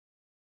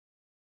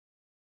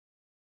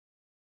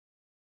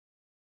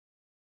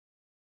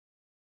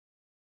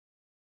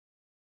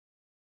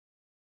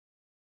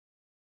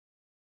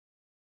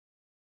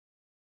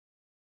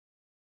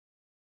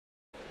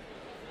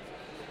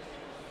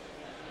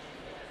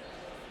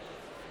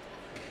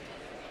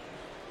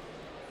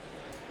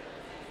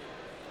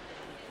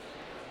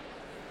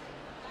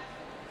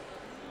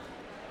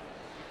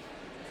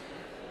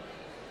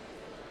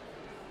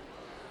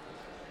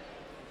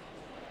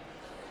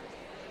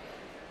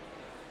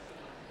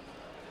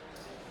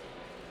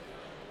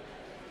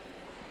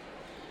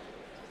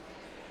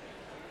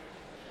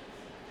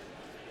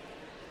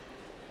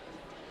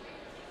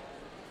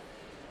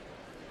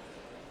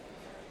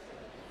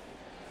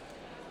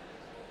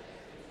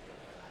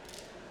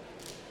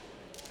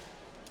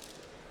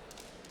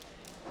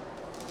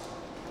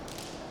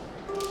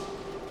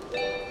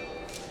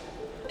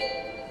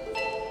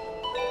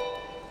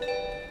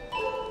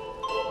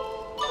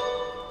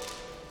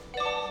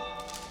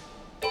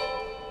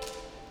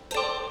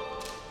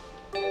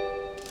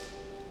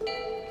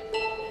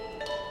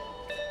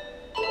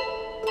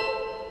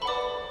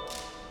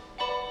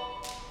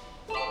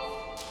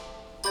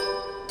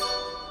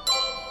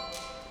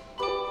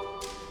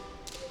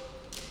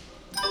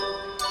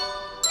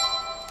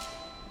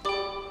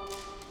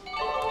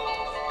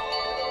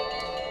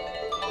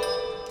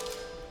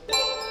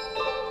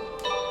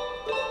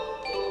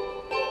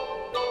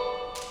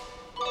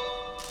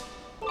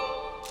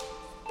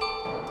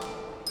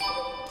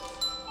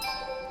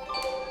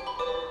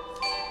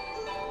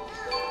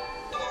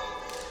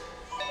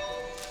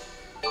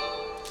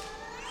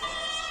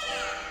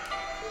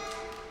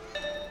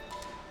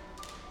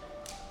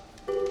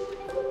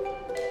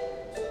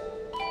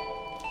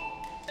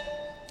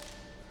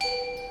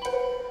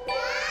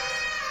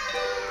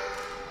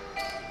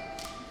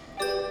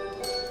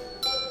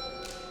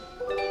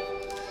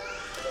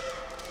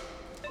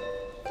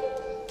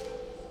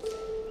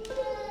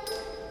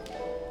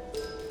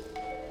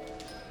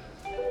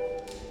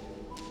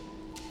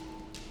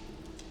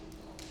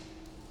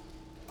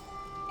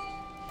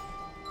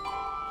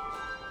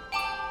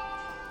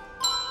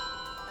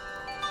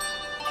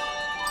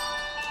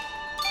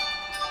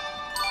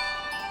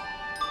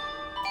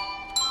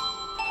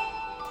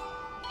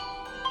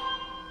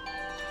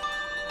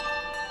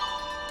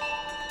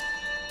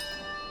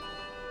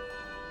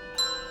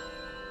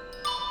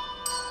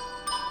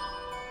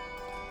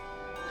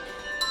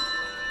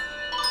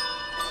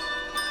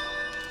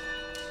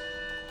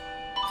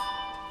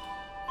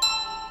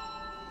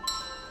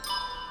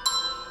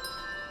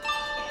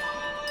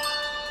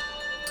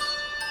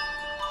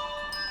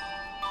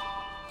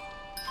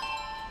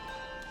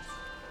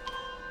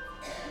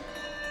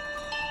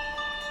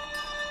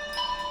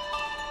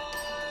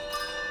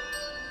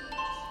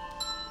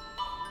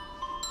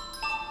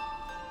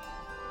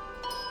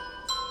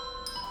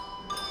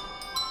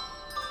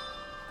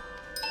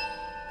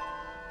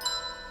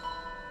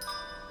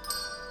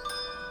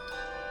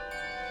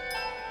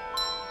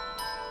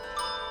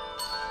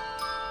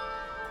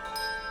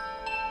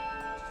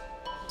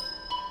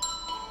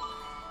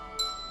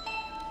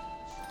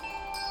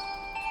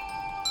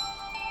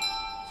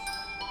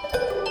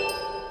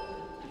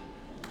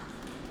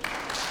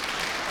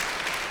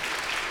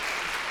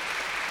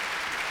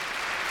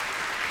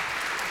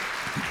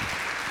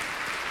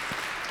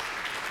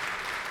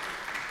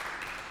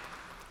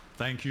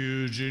Thank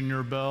you,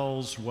 Junior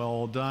Bells.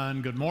 Well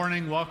done. Good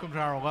morning. Welcome to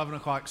our 11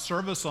 o'clock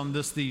service on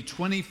this, the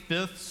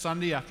 25th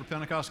Sunday after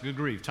Pentecost. Good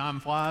grief. Time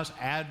flies.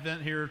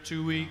 Advent here,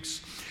 2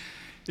 weeks.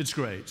 It's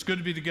great. It's good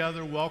to be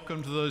together.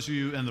 Welcome to those of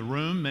you in the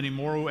room. Many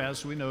more,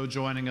 as we know,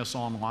 joining us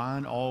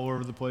online all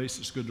over the place.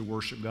 It's good to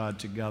worship God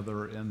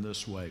together in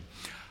this way.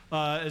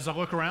 As I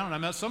look around, and I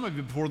met some of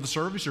you before the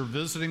service, you're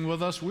visiting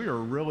with us. We are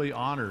really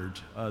honored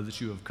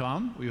that you have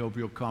come. We hope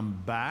you'll come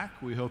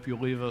back. We hope you'll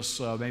leave us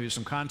maybe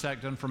some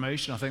contact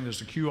information. I think there's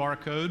a QR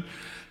code.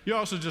 You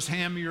also just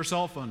hand me your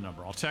cell phone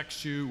number. I'll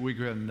text you. We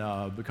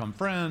can become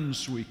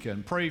friends. We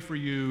can pray for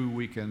you.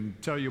 We can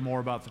tell you more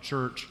about the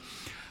church.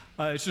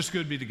 It's just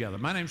good to be together.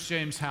 My name's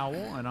James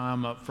Howell, and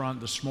I'm up front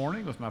this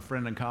morning with my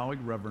friend and colleague,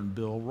 Reverend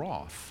Bill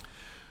Roth.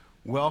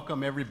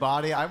 Welcome,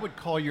 everybody. I would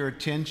call your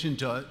attention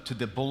to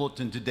the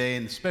bulletin today,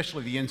 and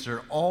especially the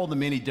insert, all the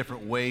many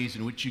different ways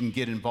in which you can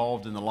get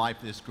involved in the life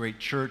of this great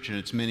church and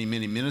its many,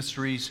 many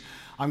ministries.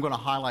 I'm going to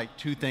highlight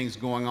two things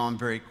going on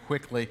very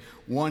quickly.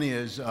 One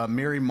is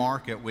Mary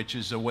Market, which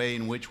is a way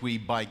in which we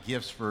buy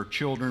gifts for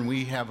children.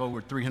 We have over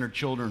 300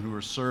 children who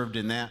are served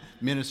in that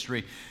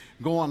ministry.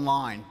 Go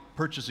online,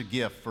 purchase a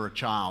gift for a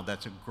child.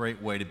 That's a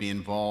great way to be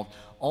involved.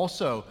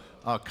 Also,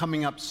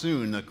 coming up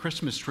soon, the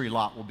Christmas tree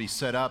lot will be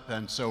set up,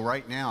 and so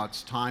right now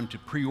it's time to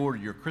pre-order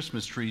your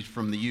Christmas trees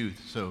from the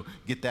youth, so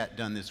get that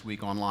done this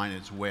week online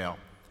as well.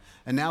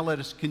 And now let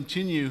us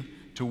continue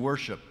to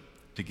worship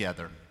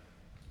together.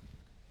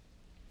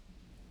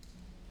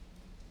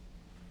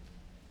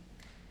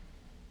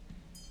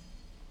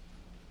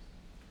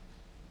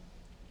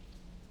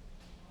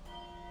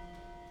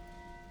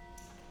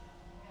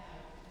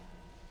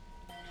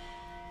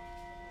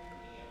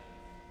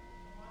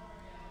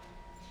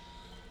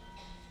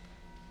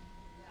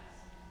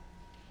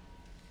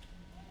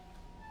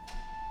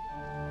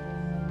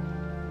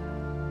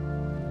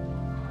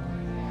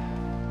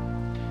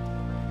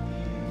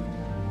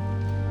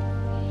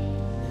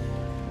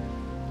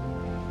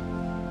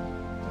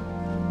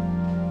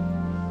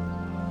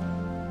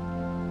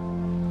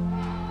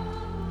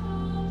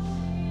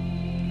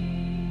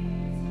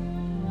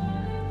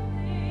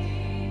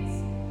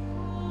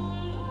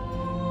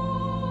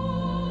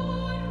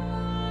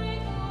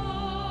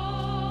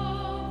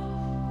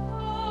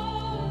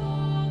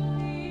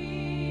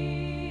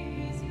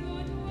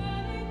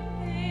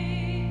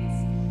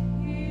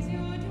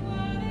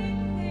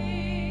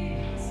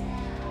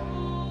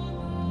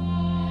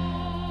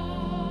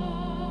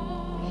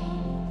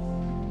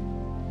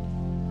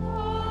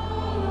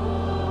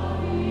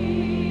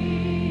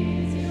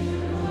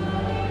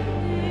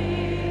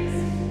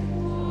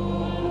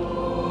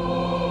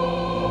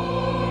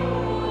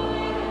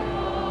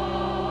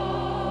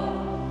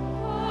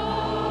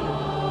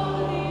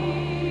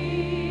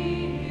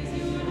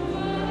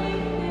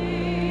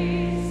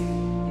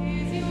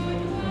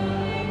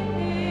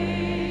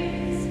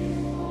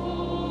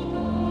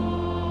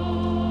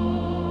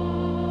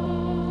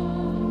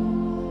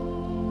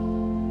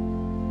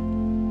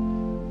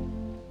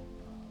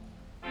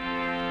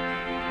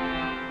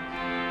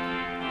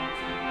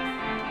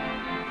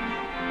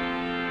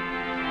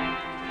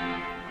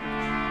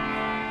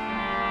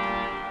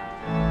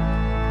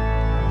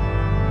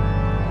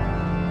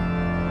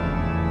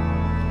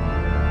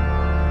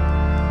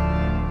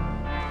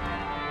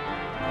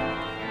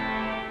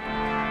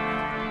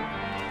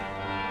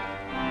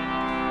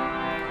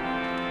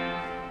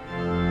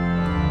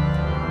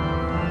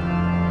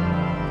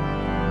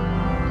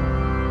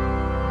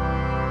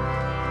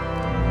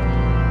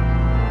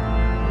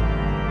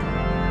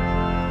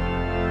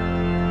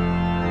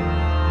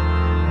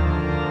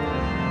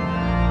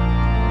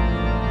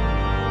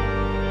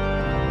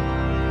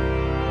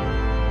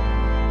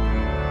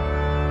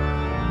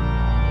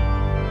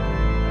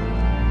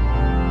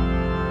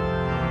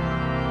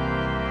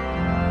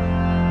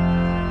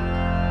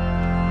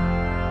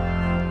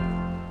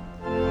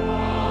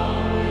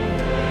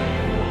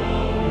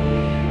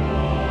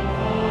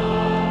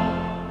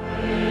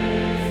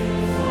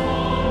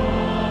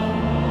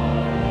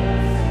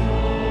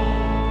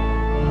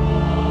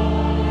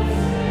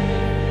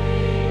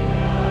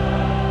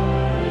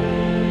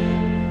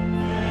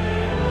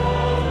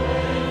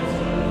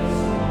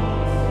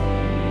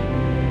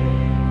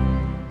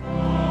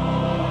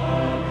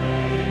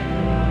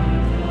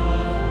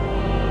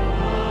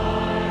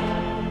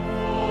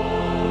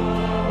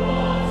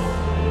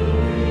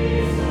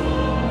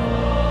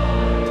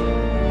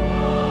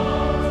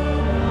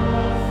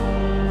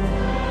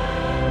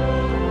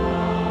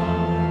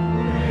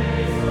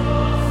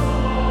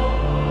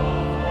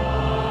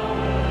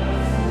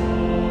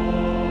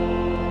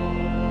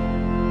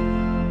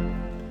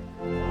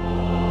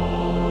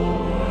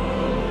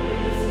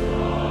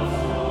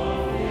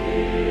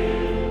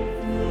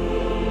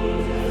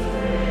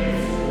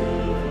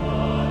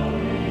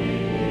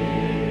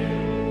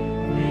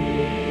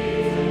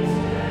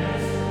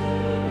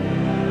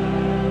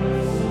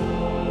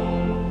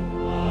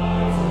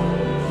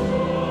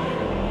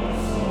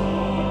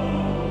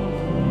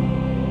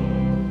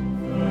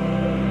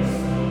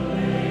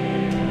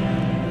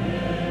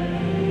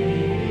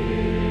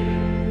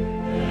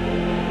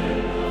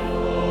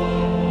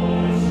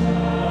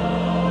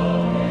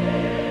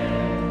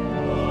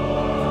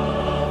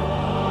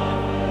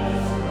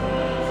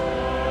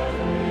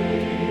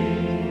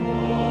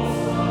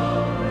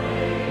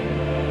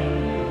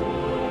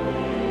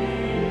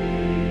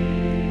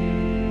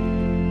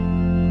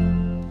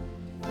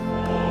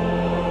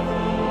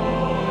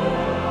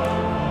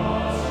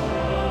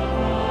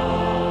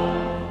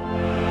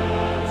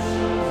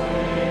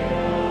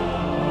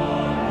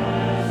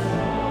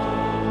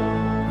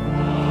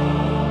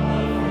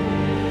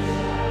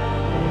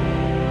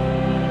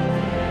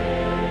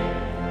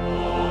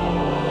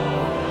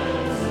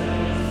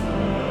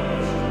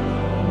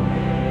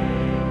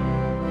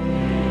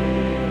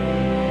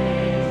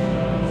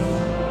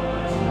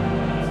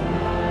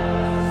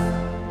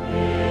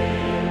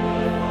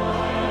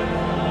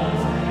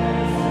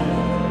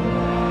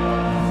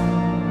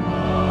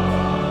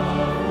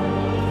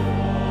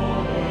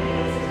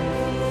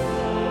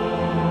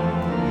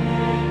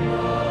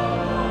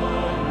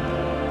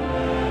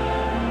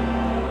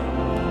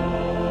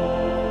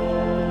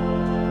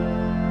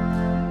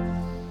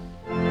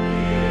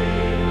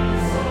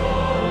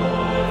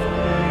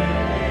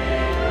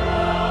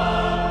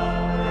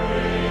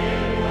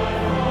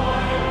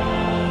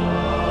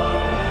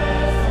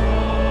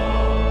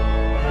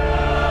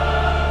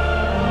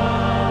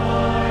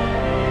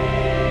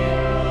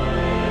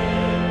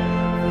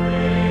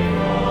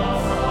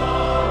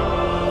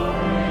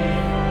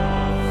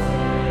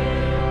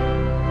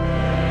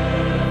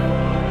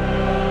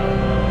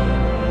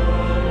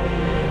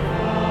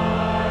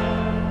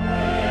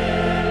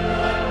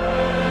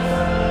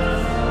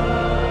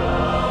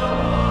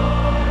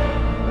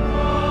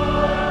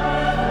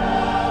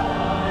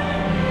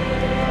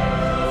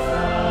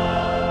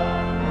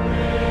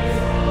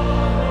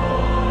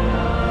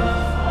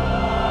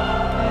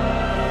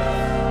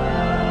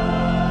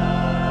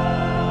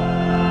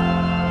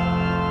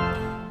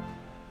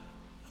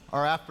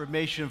 Our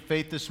affirmation of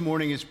faith this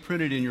morning is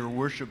printed in your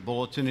worship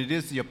bulletin. It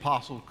is the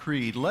Apostle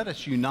Creed. Let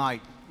us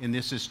unite in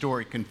this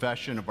historic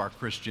confession of our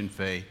Christian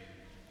faith.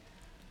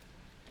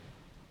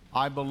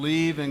 I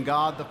believe in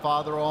God the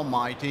Father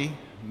Almighty,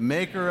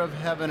 maker of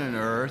heaven and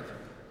earth,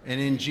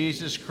 and in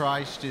Jesus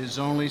Christ, his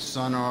only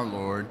Son, our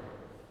Lord,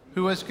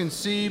 who was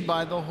conceived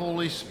by the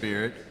Holy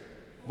Spirit,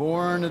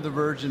 born of the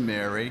Virgin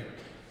Mary,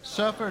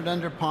 suffered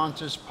under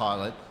Pontius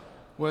Pilate,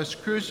 was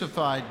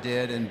crucified,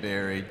 dead, and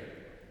buried.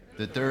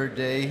 The third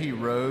day he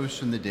rose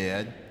from the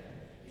dead.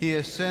 He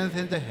ascended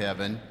into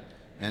heaven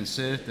and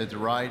sitteth at the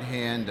right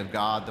hand of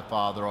God the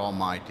Father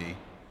Almighty.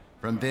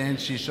 From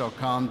thence he shall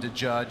come to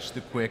judge the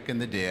quick and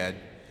the dead.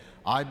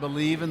 I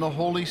believe in the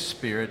Holy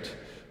Spirit,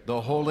 the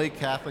holy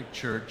Catholic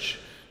Church,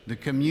 the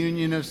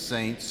communion of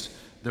saints,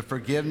 the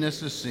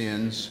forgiveness of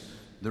sins,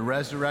 the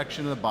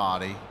resurrection of the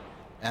body,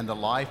 and the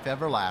life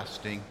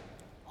everlasting.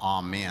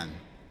 Amen.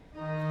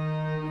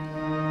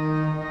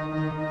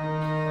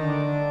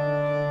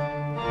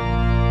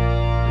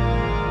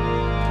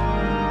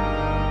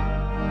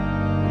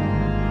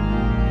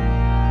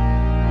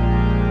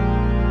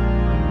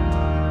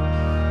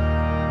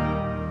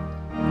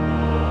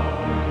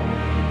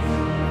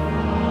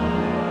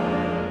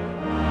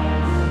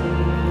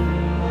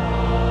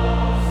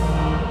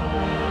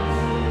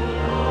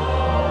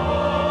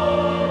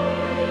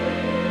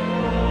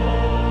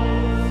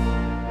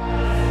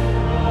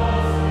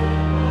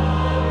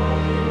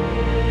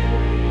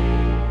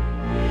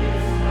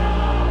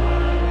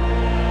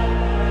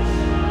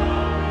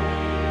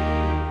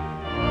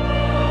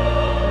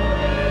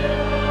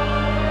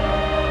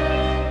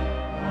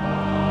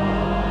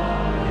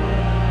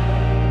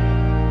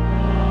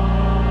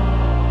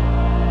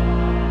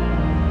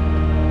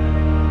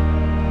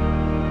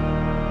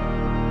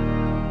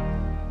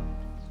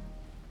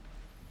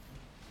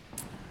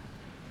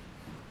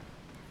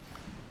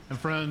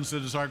 Friends,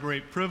 it is our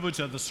great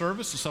privilege at the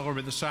service to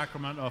celebrate the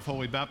sacrament of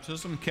Holy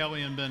Baptism.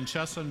 Kelly and Ben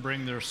Chesson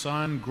bring their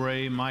son,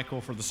 Gray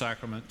Michael, for the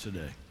sacrament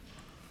today.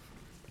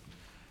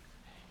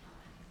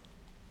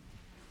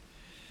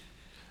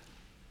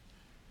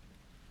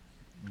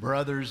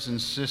 Brothers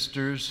and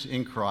sisters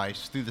in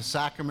Christ, through the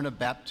sacrament of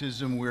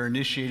baptism, we're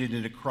initiated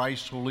into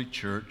Christ's holy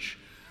church.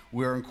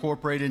 We're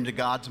incorporated into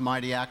God's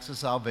mighty acts of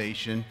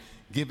salvation,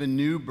 given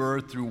new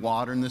birth through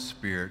water and the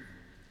Spirit.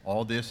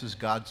 All this is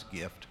God's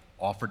gift,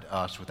 offered to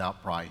us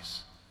without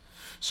price.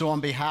 So on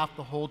behalf of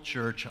the whole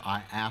church,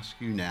 I ask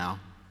you now,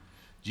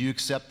 do you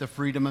accept the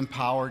freedom and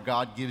power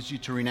God gives you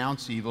to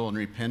renounce evil and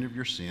repent of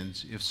your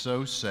sins? If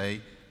so,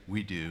 say,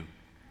 we do.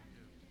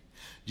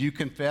 Do you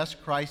confess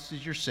Christ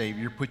as your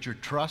Savior, put your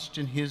trust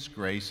in his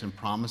grace, and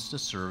promise to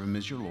serve him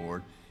as your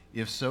Lord?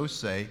 If so,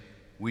 say,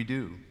 we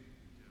do.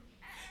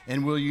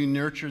 And will you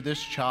nurture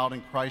this child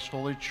in Christ's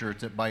holy church,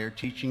 that by your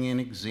teaching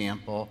and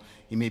example,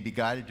 he may be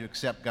guided to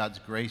accept God's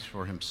grace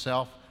for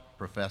himself,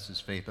 profess his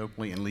faith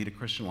openly, and lead a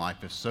Christian life?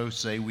 If so,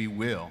 say, we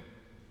will.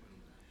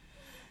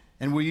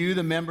 And will you,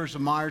 the members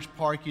of Myers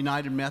Park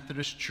United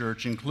Methodist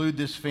Church, include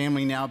this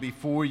family now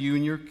before you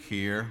in your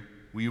care?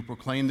 Will you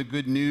proclaim the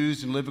good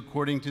news and live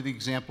according to the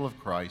example of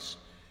Christ?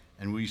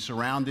 And will you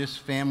surround this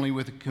family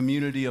with a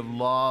community of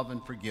love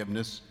and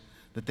forgiveness,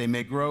 that they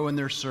may grow in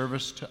their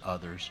service to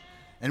others?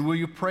 And will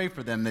you pray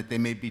for them, that they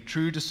may be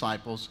true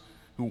disciples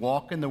who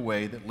walk in the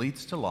way that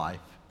leads to life?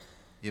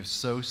 If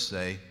so,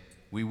 say,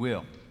 we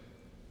will.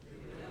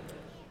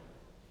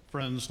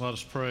 Friends, let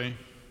us pray.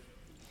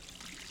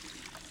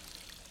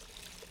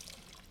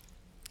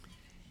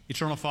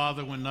 Eternal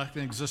Father, when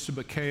nothing existed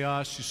but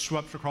chaos, you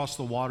swept across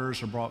the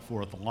waters and brought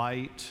forth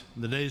light.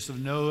 In the days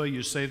of Noah,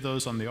 you saved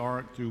those on the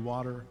ark through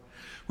water.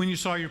 When you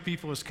saw your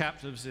people as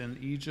captives in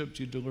Egypt,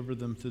 you delivered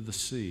them through the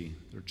sea.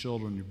 Their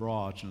children you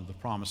brought into the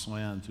promised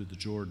land through the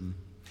Jordan.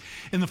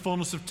 In the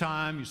fullness of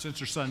time, you sent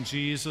your son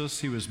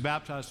Jesus. He was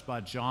baptized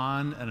by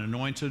John and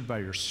anointed by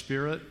your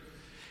Spirit.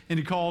 And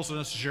he calls on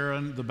us to share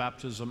in the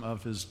baptism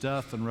of his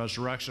death and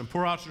resurrection.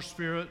 Pour out your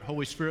Spirit,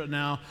 Holy Spirit,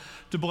 now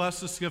to bless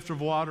this gift of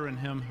water in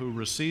him who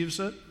receives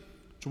it,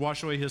 to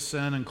wash away his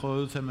sin and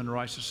clothe him in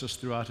righteousness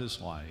throughout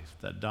his life,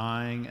 that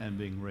dying and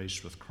being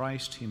raised with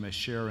Christ, he may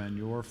share in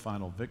your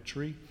final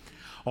victory.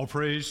 All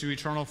praise to you,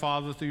 eternal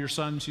Father, through your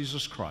Son,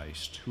 Jesus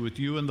Christ, who with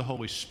you and the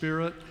Holy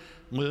Spirit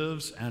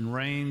lives and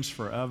reigns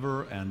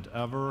forever and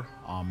ever.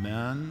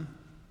 Amen.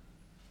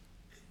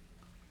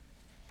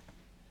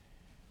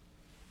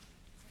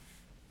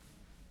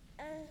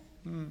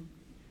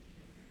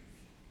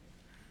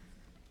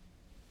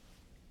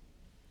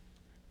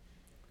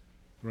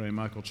 Gray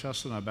Michael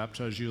Chesson, I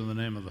baptize you in the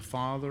name of the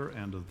Father,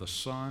 and of the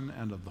Son,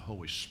 and of the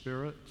Holy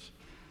Spirit.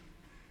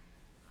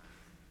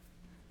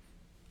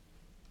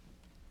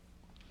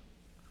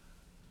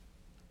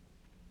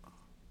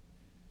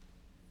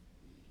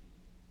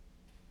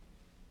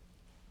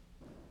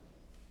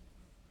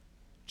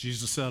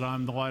 Jesus said, I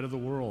am the light of the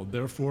world.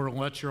 Therefore,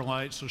 let your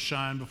light so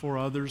shine before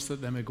others that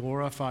they may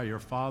glorify your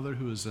Father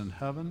who is in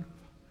heaven.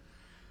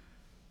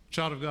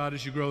 Child of God,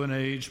 as you grow in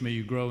age, may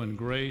you grow in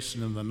grace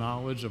and in the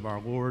knowledge of our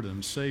Lord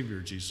and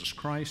Savior, Jesus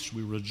Christ.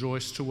 We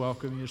rejoice to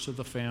welcome you to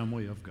the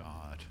family of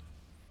God.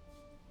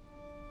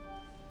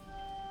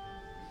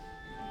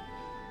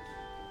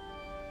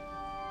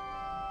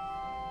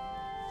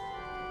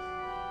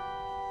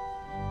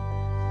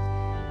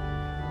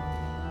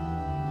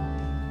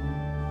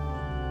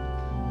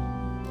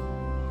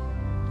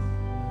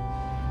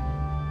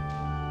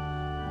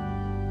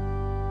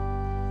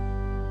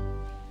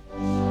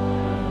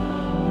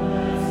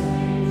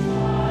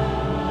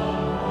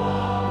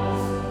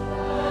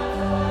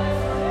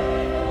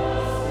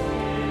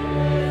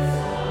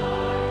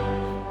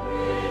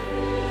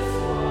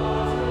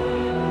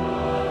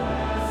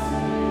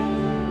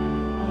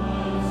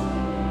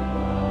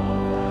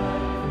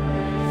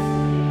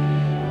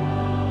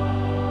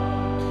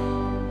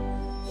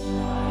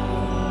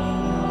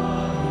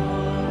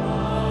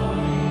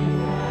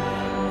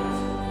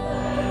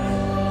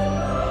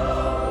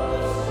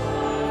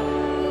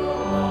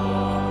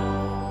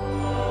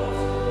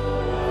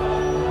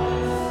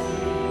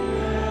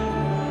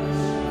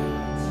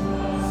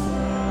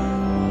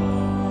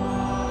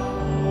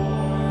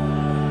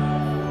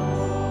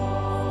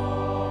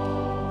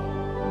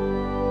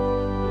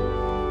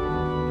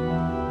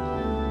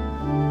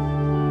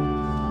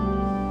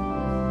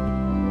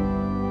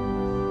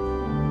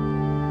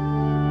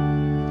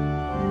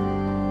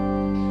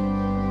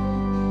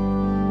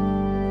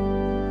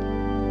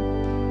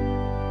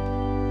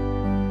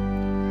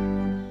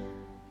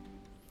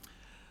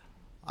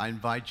 I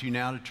invite you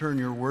now to turn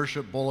your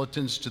worship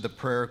bulletins to the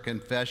prayer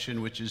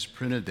confession, which is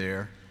printed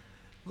there.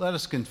 Let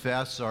us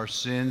confess our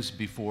sins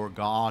before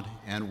God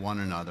and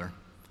one another.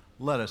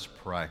 Let us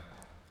pray.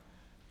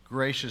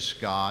 Gracious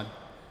God,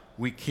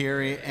 we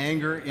carry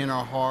anger in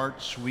our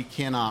hearts we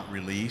cannot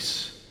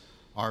release.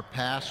 Our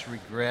past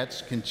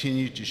regrets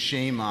continue to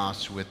shame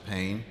us with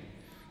pain.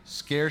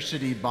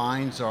 Scarcity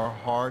binds our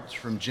hearts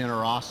from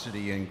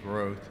generosity and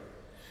growth.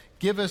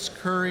 Give us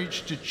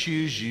courage to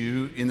choose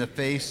you in the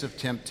face of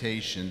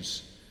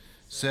temptations.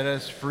 Set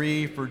us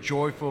free for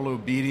joyful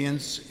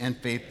obedience and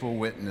faithful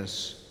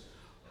witness.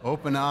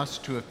 Open us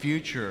to a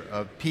future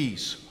of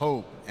peace,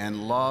 hope,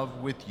 and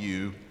love with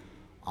you.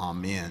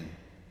 Amen.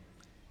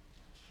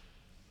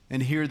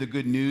 And hear the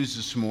good news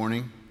this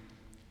morning.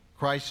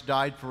 Christ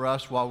died for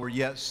us while we're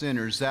yet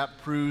sinners. That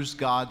proves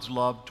God's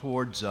love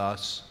towards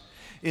us.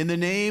 In the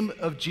name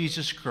of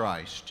Jesus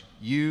Christ,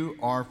 you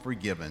are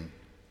forgiven.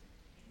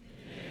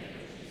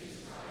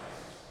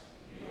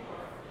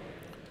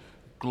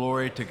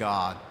 Glory to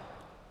God.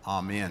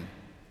 Amen.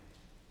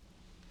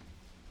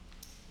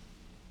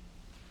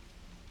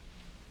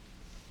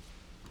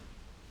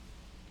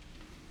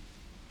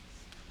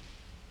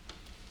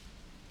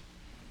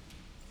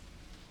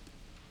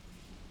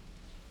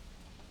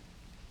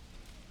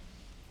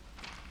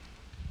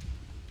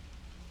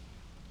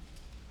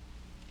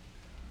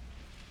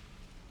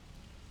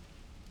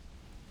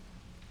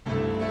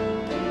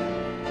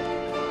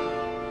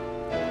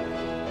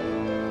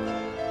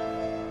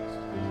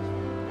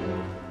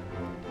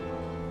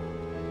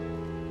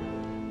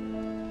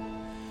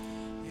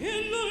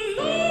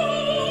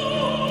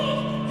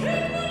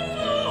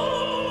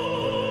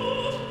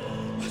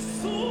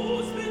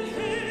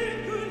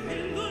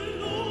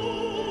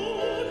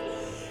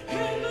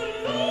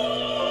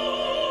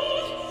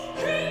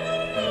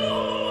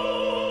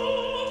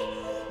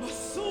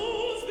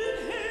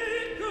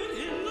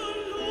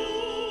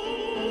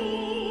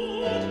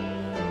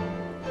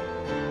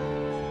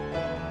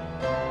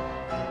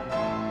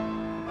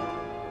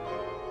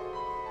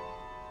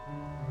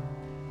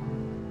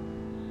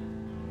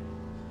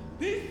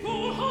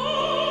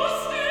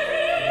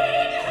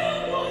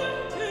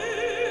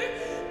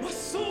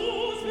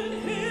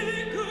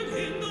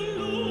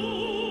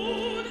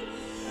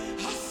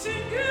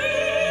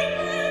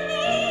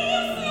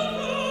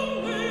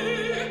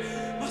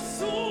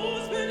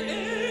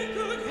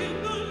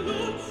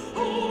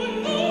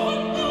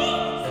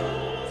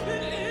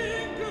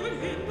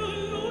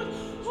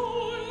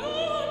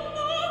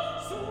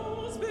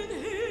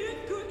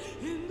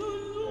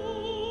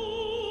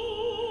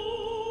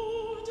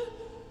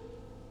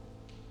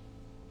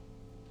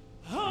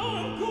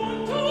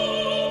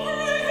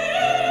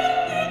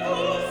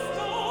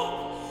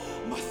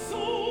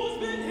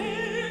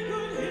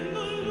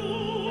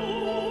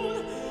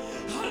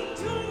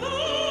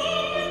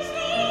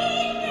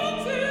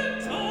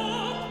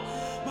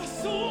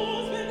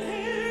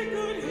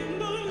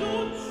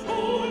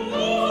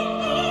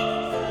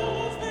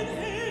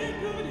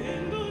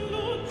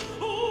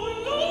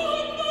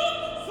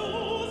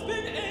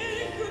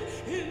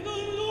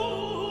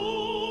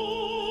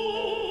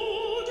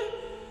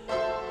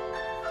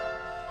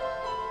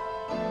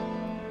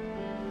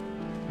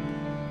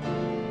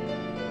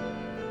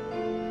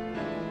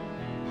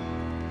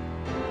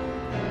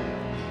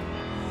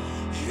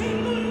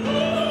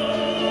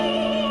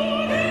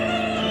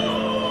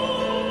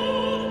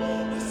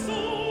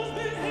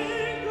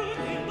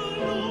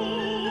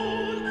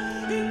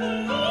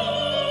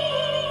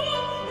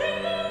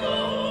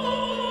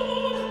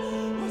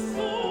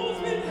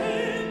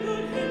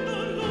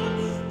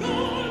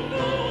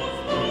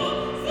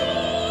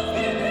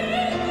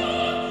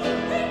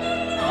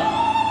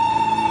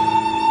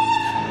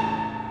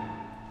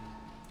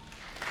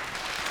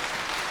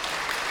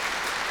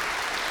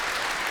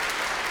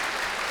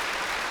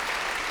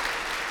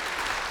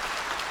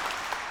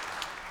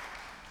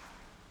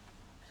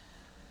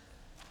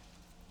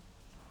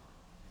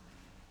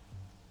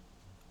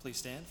 Please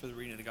stand for the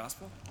reading of the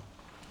gospel.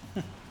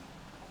 The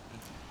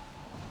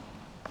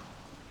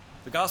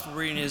gospel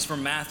reading is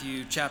from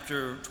Matthew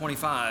chapter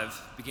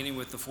 25, beginning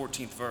with the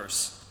 14th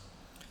verse.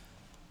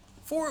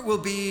 For it will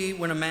be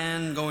when a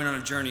man going on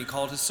a journey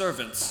called his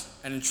servants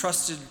and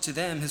entrusted to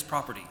them his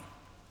property.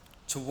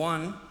 To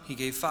one he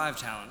gave 5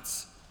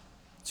 talents,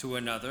 to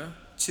another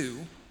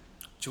 2,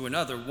 to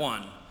another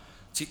 1,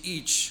 to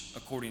each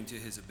according to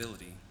his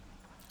ability.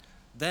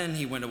 Then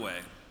he went away.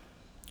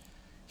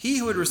 He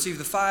who had received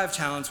the 5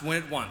 talents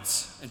went at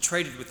once and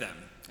traded with them,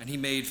 and he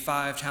made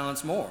 5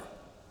 talents more.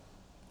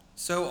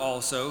 So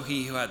also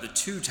he who had the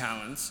 2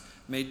 talents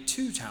made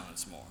 2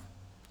 talents more.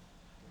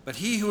 But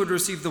he who had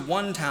received the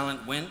 1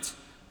 talent went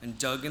and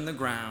dug in the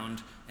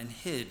ground and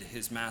hid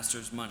his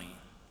master's money.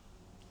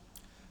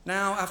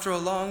 Now, after a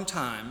long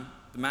time,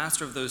 the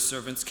master of those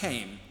servants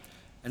came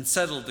and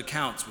settled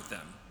accounts with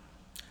them.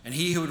 And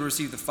he who had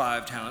received the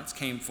 5 talents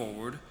came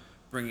forward,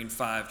 bringing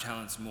 5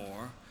 talents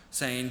more,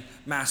 saying,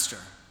 Master,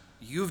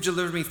 you have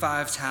delivered me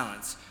 5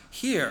 talents.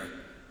 Here,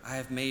 I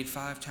have made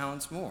 5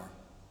 talents more.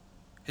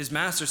 His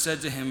master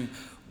said to him,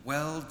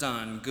 "Well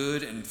done,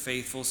 good and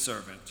faithful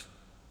servant.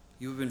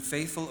 You have been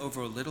faithful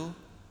over a little.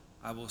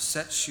 I will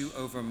set you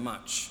over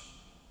much.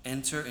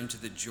 Enter into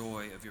the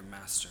joy of your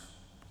master."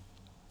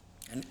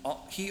 And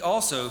he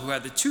also, who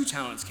had the 2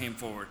 talents, came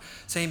forward,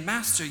 saying,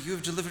 "Master, you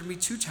have delivered me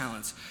 2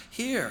 talents.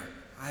 Here,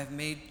 I have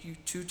made you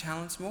 2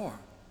 talents more."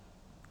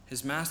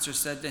 His master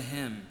said to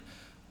him,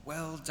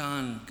 "Well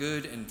done,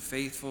 good and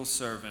faithful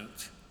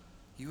servant.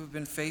 You have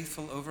been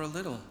faithful over a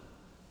little.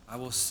 I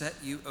will set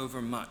you over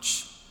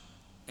much.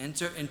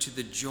 Enter into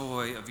the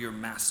joy of your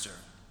master."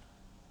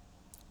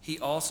 He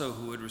also,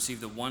 who had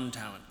received the 1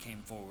 talent,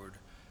 came forward,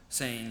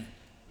 saying,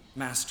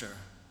 "Master,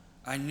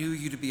 I knew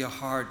you to be a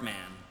hard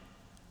man,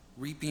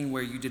 reaping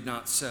where you did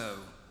not sow,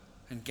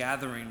 and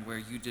gathering where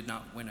you did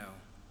not winnow.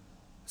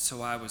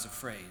 So I was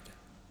afraid.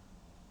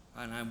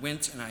 And I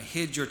went and I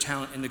hid your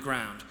talent in the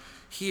ground.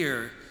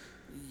 Here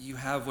you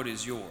have what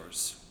is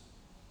yours."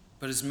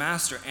 But his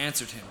master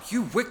answered him,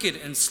 "You wicked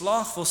and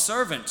slothful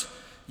servant,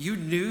 you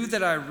knew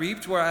that I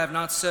reaped where I have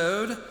not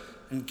sowed,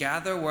 and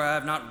gather where I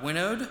have not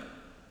winnowed?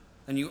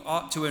 Then you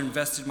ought to have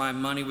invested my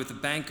money with the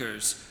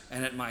bankers,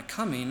 and at my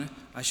coming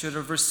I should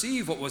have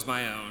received what was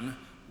my own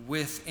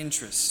with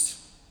interest.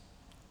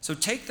 So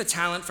take the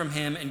talent from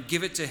him and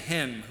give it to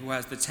him who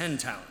has the 10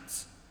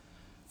 talents.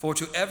 For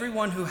to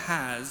everyone who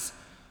has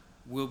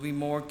will be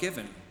more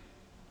given,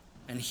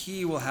 and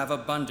he will have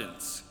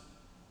abundance.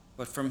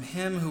 But from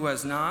him who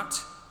has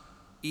not,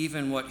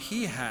 even what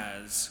he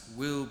has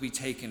will be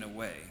taken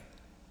away.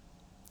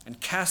 And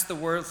cast the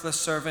worthless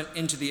servant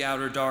into the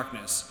outer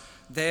darkness.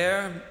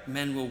 There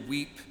men will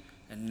weep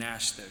and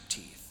gnash their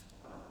teeth."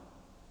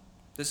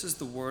 This is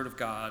the word of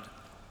God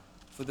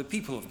for the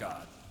people of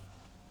God.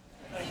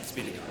 Thanks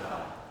be to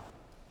God.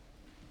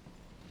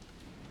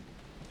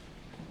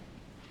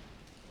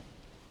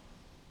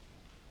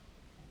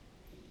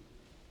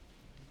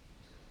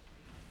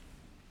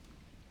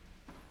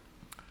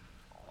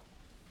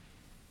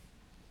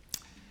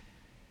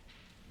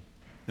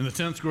 In the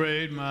 10th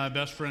grade, my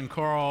best friend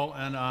Carl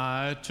and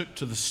I took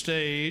to the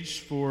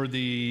stage for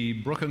the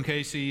Brooke and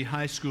Casey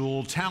High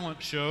School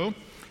talent show.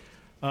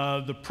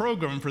 The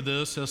program for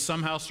this has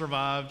somehow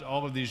survived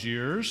all of these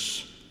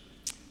years.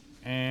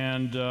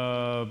 And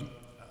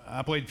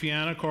I played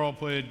piano, Carl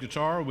played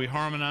guitar, we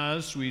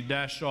harmonized, we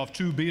dashed off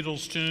 2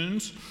 Beatles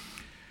tunes.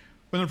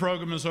 When the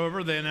program was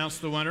over, they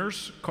announced the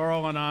winners.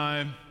 Carl and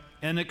I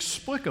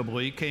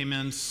inexplicably came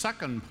in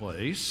second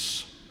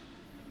place.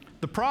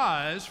 The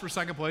prize for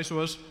second place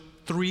was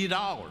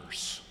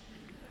 $3.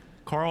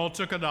 Carl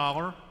took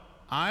 $1,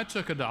 I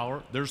took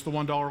 $1, there's the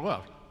 $1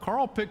 left.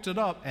 Carl picked it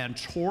up and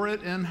tore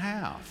it in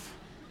half.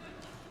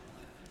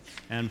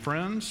 And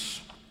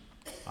friends,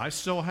 I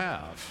still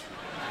have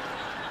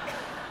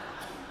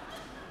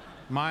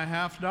my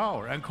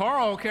 $50. And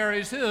Carl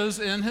carries his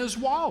in his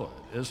wallet.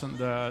 Isn't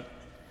that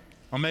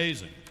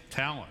amazing?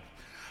 Talent.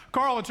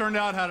 Carl, it turned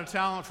out, had a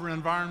talent for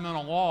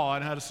environmental law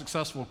and had a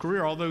successful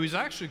career, although he's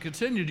actually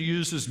continued to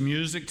use his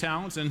music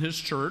talents in his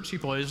church. He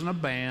plays in a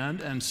band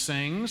and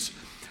sings.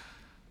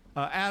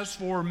 As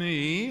for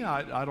me,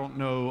 I don't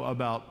know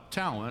about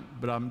talent,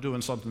 but I'm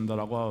doing something that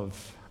I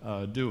love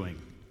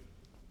doing.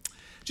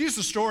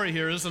 Jesus' story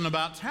here isn't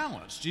about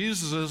talents.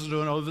 Jesus isn't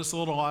doing, "Oh, this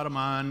little light of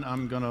mine,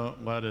 I'm going to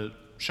let it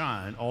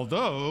shine."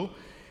 Although,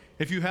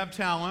 if you have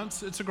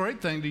talents, it's a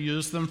great thing to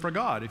use them for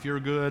God. If you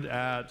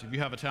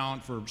have a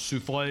talent for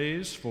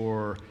soufflés,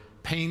 for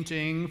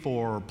painting,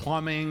 for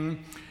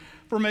plumbing,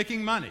 for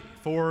making money,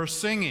 for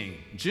singing.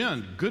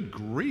 Jen, good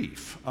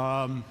grief.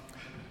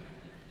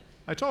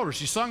 I told her,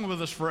 she sung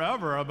with us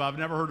forever, but I've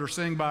never heard her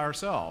sing by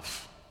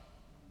herself.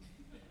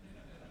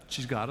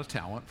 She's got a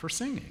talent for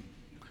singing.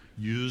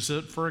 Use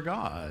it for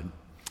God.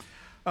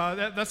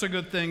 That's a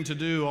good thing to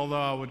do,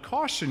 although I would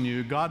caution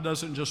you, God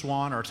doesn't just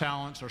want our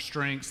talents, our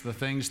strengths, the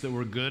things that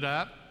we're good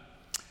at.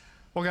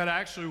 What God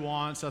actually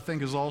wants, I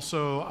think, is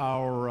also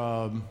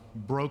our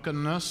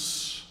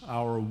brokenness,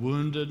 our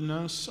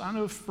woundedness. I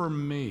know for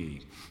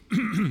me,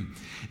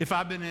 if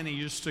I've been any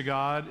use to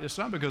God, it's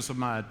not because of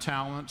my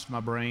talents,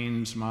 my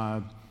brains,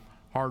 my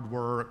hard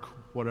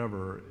work,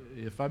 whatever.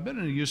 If I've been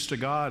any use to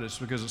God, it's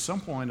because at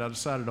some point I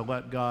decided to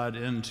let God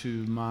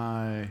into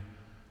my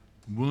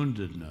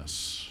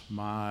woundedness,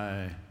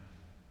 my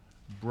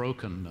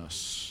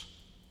brokenness.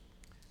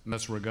 And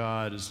that's where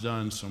God has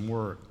done some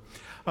work.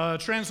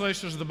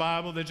 Translations of the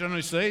Bible, they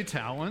generally say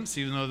talents,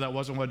 even though that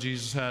wasn't what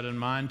Jesus had in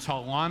mind.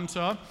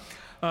 Talanta.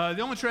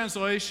 The only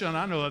translation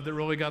I know of that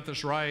really got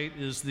this right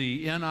is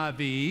the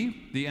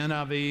NIV. The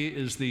NIV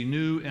is the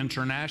New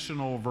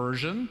International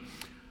Version.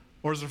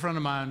 Or as a friend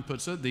of mine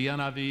puts it, the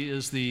NIV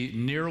is the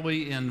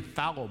Nearly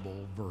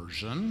Infallible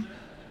Version.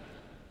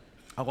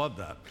 I love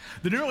that.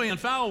 The Nearly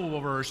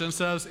Infallible Version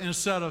says,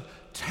 instead of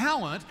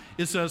talent,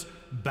 it says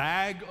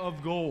bag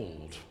of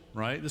gold,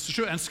 right? This is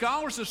true. And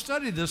scholars have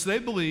studied this. They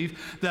believe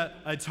that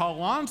a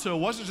talanta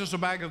wasn't just a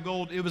bag of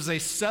gold, it was a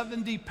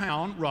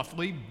 70-pound,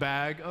 roughly,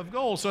 bag of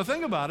gold. So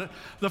think about it.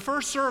 The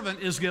first servant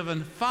is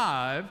given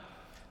 5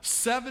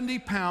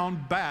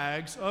 70-pound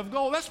bags of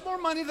gold. That's more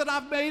money than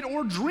I've made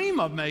or dream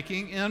of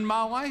making in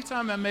my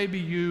lifetime, and maybe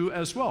you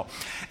as well.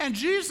 And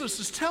Jesus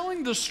is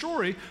telling this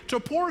story to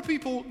poor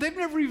people. They've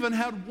never even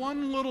had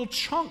one little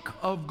chunk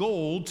of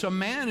gold to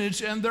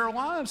manage in their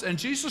lives. And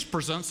Jesus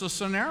presents a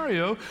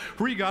scenario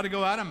where you got to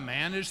go out and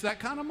manage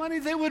that kind of money.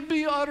 They would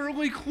be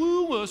utterly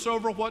clueless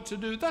over what to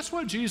do. That's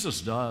what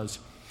Jesus does.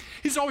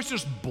 He's always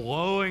just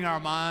blowing our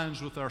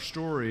minds with our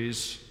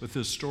stories, with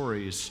his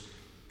stories.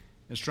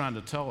 Is trying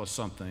to tell us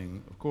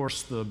something. Of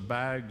course, the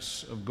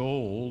bags of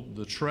gold,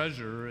 the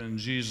treasure in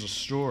Jesus'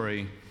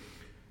 story,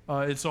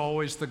 it's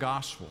always the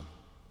gospel.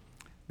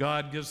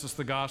 God gives us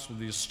the gospel,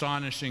 the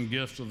astonishing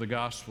gift of the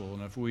gospel.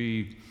 And if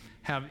we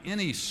have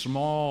any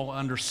small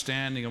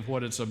understanding of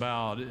what it's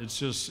about,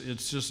 it's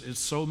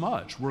so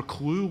much. We're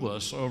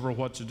clueless over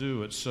what to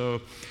do. It's so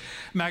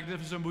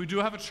magnificent. We do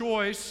have a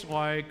choice,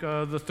 like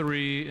the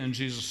three in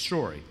Jesus'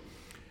 story.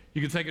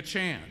 You can take a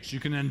chance,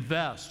 you can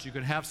invest, you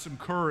can have some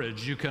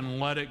courage, you can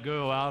let it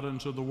go out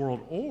into the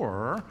world,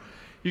 or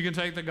you can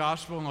take the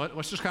gospel and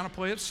let's just kind of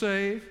play it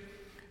safe.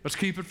 Let's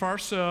keep it for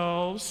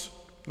ourselves.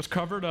 Let's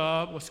cover it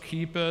up. Let's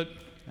keep it,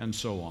 and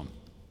so on.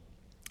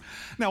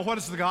 Now, what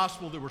is the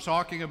gospel that we're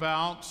talking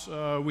about?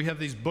 We have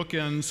these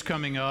bookends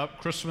coming up,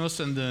 Christmas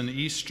and then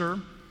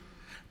Easter.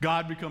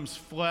 God becomes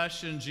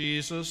flesh in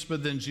Jesus,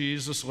 but then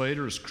Jesus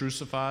later is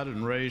crucified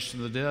and raised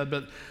from the dead.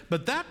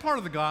 But that part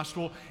of the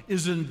gospel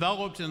is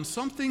enveloped in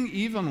something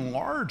even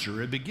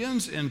larger. It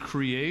begins in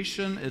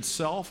creation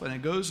itself, and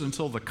it goes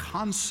until the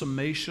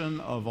consummation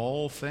of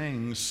all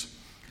things.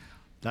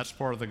 That's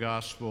part of the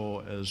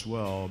gospel as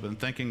well. I've been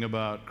thinking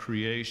about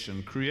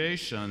creation.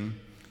 Creation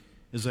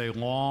is a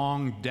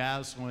long,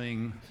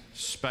 dazzling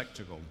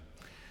spectacle.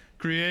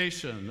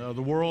 Creation,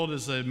 the world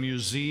is a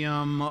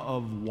museum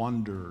of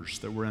wonders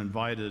that we're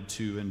invited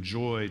to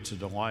enjoy, to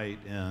delight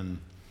in.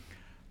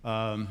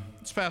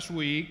 This past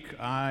week,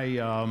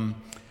 I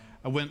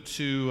went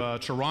to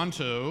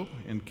Toronto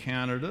in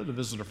Canada to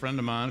visit a friend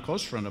of mine, a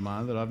close friend of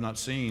mine that I've not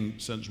seen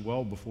since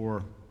well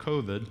before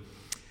COVID.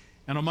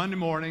 And on Monday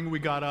morning, we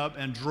got up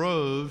and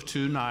drove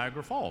to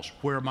Niagara Falls,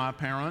 where my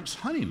parents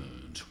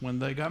honeymooned when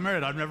they got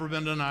married. I've never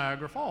been to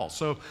Niagara Falls.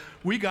 So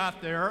we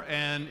got there,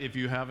 and if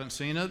you haven't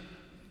seen it,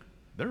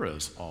 there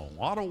is a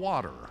lot of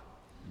water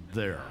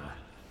there.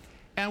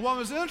 And what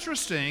was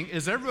interesting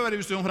is everybody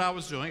was doing what I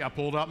was doing. I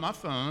pulled out my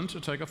phone to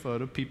take a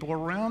photo. People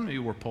around me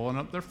were pulling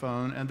up their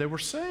phone, and they were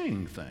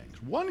saying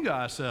things. One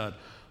guy said,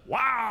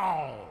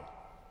 "Wow."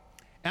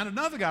 And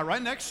another guy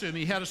right next to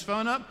me, he had his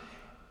phone up.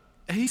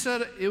 He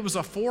said it was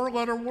a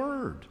 4-letter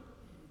word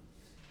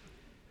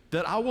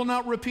that I will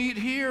not repeat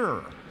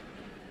here.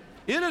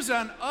 It is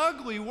an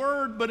ugly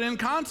word, but in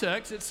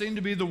context, it seemed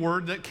to be the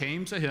word that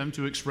came to him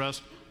to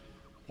express,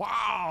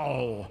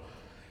 wow.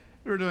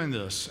 We were doing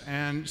this,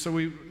 and so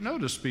we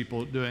noticed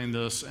people doing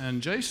this,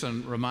 and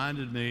Jason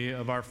reminded me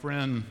of our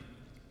friend,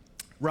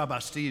 Rabbi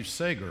Steve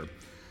Sager.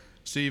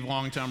 Steve,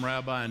 longtime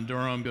rabbi in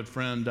Durham, good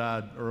friend,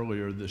 died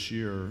earlier this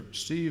year.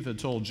 Steve had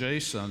told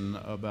Jason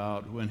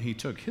about when he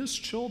took his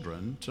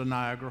children to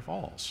Niagara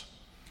Falls.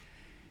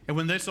 And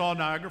when they saw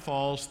Niagara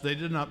Falls, they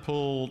did not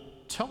pull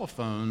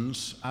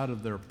telephones out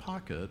of their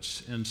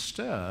pockets.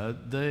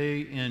 Instead,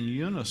 they, in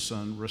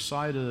unison,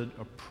 recited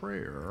a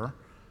prayer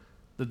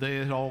that they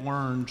had all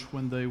learned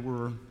when they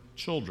were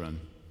children.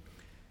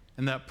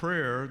 And that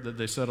prayer that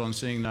they said on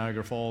seeing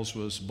Niagara Falls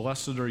was,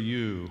 "Blessed are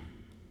you,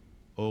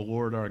 O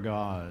Lord our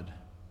God,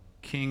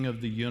 King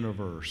of the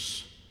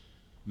universe,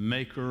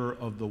 maker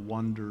of the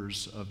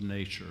wonders of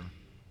nature."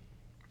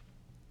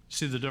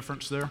 See the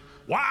difference there?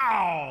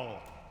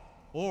 Wow!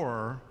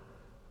 Or,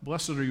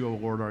 "Blessed are you, O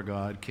Lord our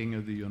God, King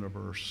of the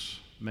universe,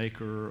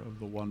 maker of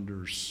the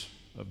wonders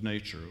of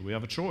nature." We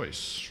have a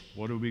choice.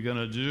 What are we going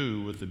to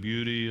do with the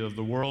beauty of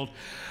the world?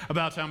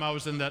 About time I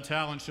was in that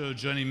talent show,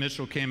 Joni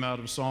Mitchell came out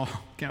with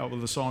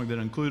a song that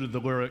included the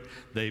lyric,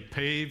 "They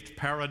paved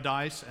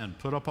paradise and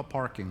put up a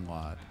parking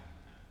lot."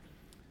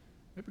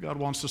 Maybe God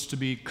wants us to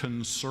be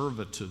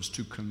conservatives,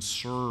 to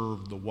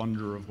conserve the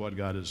wonder of what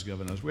God has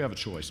given us. We have a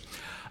choice.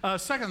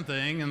 Second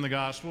thing in the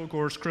gospel, of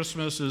course,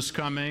 Christmas is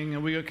coming,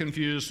 and we get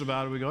confused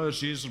about it. We go, "Oh, it's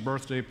Jesus'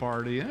 birthday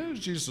party." It's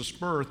Jesus'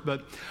 birth.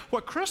 But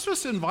what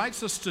Christmas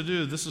invites us to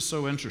do, this is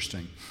so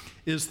interesting,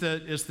 is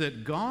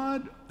that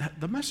God,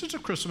 the message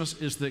of Christmas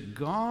is that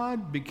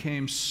God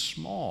became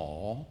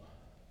small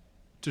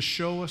to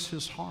show us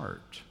his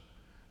heart.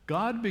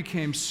 God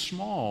became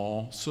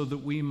small so that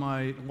we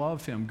might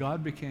love him.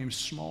 God became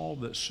small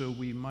so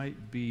we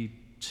might be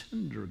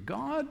tender.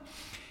 God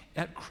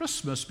at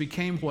Christmas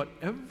became what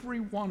every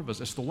one of us,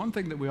 it's the one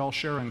thing that we all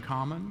share in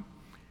common,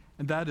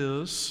 and that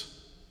is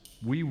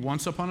we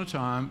once upon a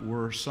time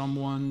were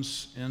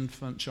someone's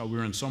infant child. We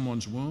were in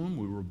someone's womb.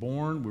 We were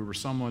born. We were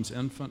someone's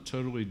infant,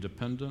 totally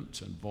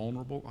dependent and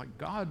vulnerable. Like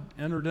God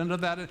entered into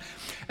that.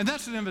 And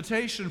that's an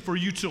invitation for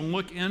you to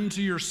look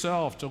into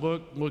yourself, to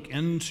look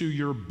into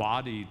your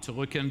body, to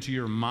look into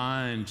your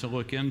mind, to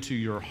look into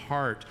your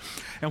heart.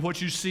 And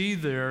what you see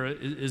there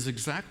is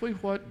exactly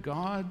what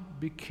God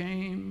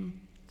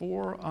became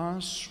for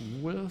us,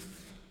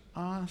 with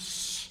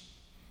us.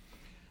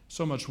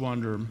 So much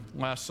wonder.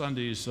 Last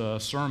Sunday's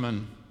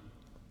sermon,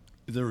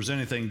 if there was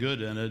anything good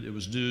in it, it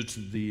was due to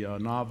the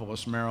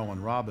novelist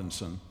Marilyn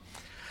Robinson.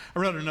 I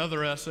read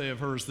another essay of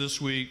hers this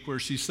week where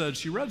she said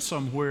she read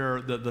somewhere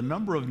that the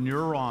number of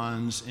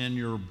neurons in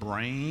your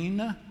brain,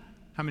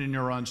 how many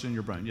neurons in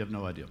your brain? You have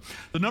no idea.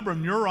 The number of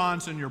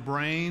neurons in your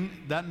brain,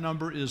 that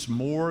number is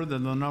more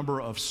than the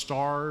number of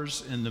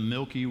stars in the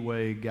Milky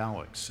Way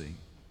galaxy.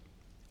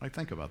 Like,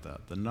 think about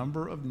that. The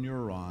number of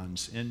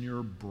neurons in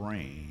your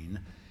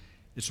brain,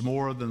 it's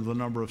more than the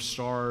number of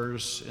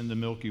stars in the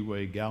Milky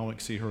Way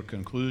galaxy. Her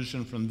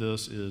conclusion from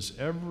this is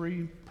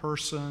every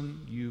person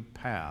you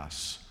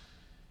pass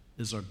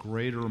is a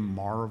greater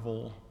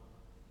marvel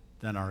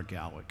than our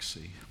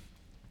galaxy.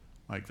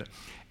 Like that.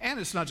 And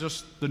it's not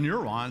just the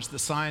neurons that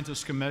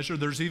scientists can measure.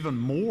 There's even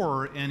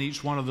more in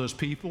each one of those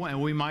people, and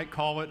we might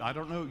call it, I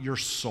don't know, your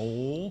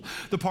soul,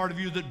 the part of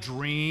you that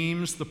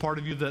dreams, the part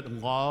of you that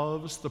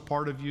loves, the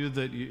part of you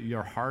that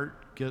your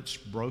heart gets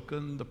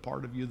broken, the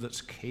part of you that's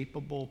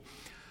capable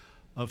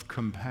of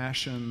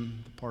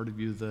compassion, the part of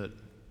you that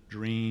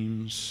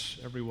dreams.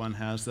 Everyone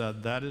has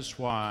that. That is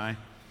why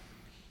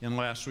in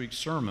last week's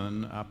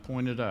sermon, I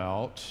pointed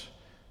out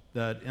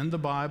that in the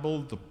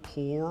Bible, the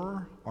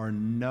poor are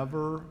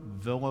never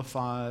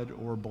vilified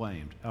or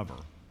blamed, ever.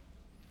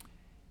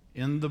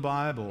 In the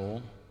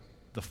Bible,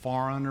 the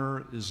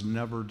foreigner is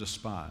never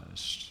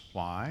despised.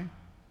 Why?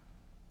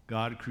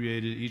 God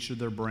created each of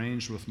their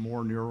brains with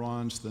more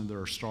neurons than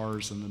there are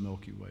stars in the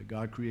Milky Way.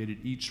 God created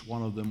each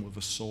one of them with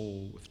a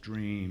soul, with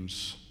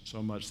dreams,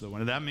 so much that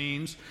when that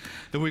means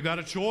that we've got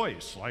a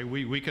choice. Like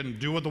we can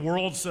do what the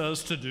world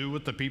says to do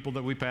with the people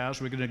that we pass.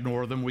 We can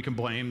ignore them. We can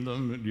blame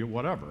them,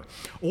 whatever.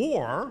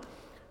 Or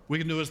we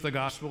can do as the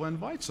gospel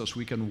invites us.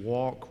 We can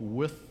walk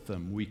with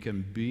them. We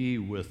can be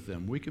with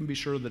them. We can be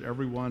sure that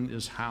everyone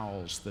is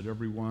housed, that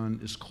everyone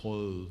is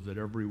clothed, that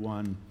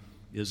everyone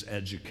is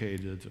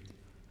educated.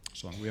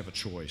 So we have a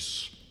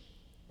choice.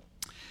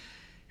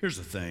 Here's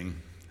the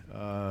thing.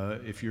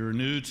 If you're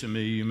new to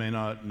me, you may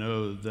not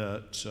know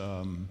that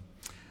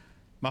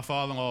my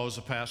father-in-law was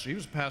a pastor. He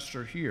was a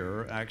pastor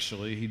here,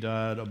 actually. He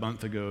died a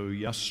month ago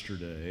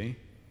yesterday.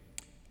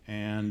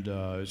 And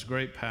he's a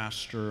great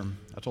pastor.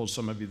 I told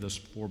some of you this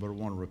before, but I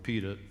want to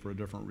repeat it for a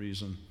different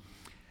reason.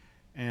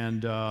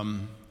 And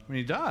when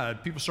he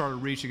died, people started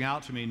reaching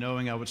out to me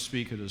knowing I would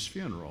speak at his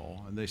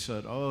funeral. And they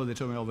said, they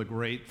told me all the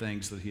great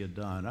things that he had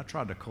done. I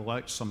tried to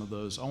collect some of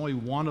those. Only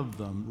one of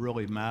them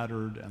really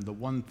mattered, and the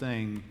one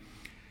thing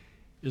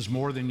is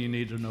more than you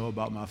need to know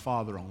about my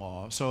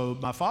father-in-law. So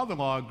my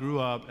father-in-law grew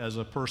up as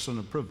a person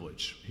of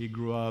privilege. He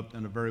grew up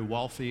in a very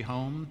wealthy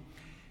home.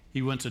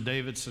 He went to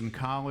Davidson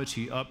College.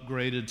 He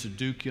upgraded to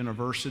Duke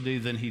University.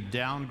 Then he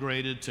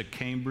downgraded to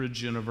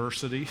Cambridge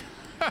University.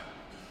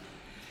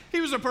 He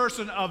was a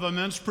person of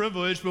immense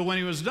privilege, but when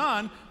he was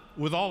done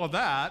with all of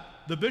that,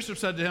 the bishop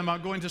said to him,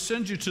 I'm going to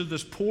send you to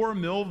this poor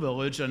mill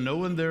village, and no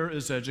one there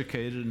is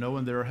educated, no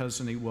one there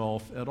has any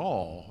wealth at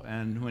all.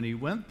 And when he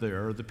went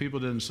there, the people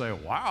didn't say,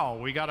 wow,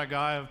 we got a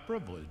guy of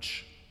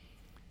privilege.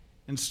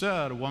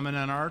 Instead, a woman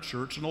in our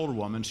church, an older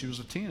woman, she was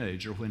a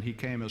teenager when he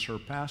came as her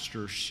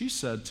pastor, she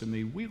said to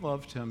me, we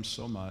loved him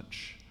so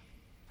much.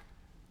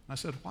 I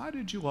said, why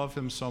did you love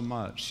him so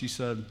much? She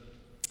said,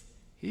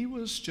 he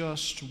was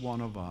just one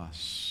of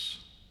us.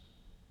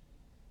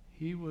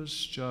 He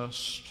was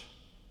just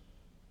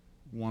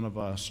one of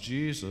us.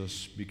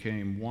 Jesus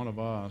became one of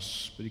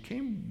us, but he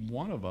became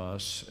one of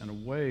us in a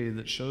way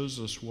that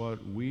shows us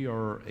what we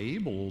are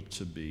able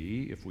to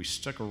be if we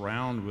stick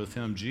around with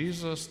him.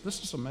 Jesus,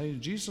 this is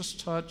amazing. Jesus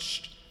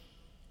touched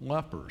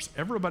lepers.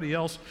 Everybody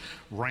else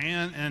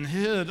ran and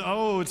hid.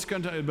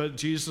 But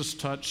Jesus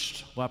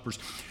touched lepers.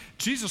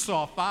 Jesus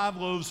saw 5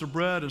 loaves of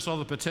bread and saw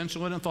the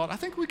potential in it and thought, I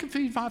think we can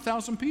feed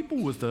 5,000 people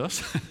with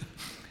this.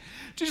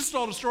 Jesus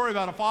told a story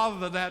about a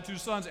father that had 2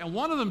 sons, and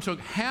one of them took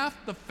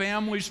half the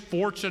family's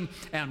fortune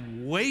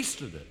and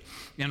wasted it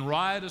in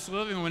riotous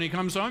living. When he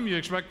comes home, you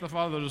expect the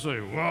father to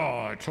say,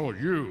 well, I told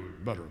you,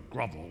 better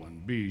grovel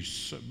and be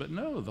so. But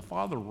no, the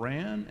father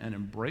ran and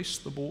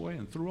embraced the boy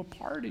and threw a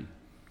party.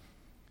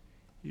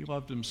 He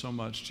loved him so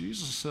much.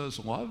 Jesus says,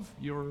 love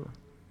your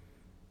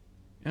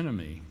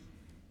enemy.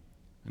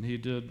 And he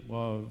did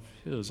love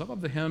his. I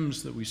love the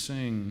hymns that we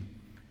sing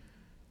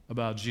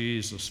about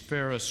Jesus.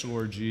 Fairest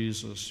Lord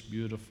Jesus,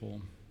 beautiful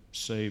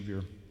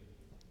Savior.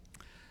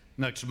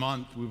 Next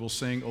month, we will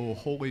sing, O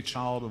Holy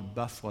Child of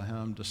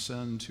Bethlehem,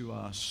 descend to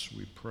us,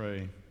 we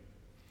pray.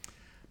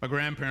 My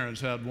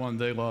grandparents had one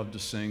they loved to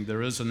sing.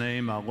 There is a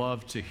name I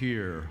love to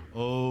hear.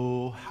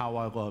 Oh, how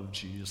I love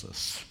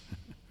Jesus.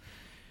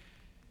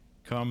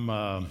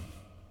 Come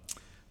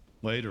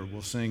later,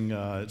 we'll sing,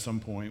 at some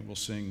point, we'll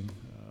sing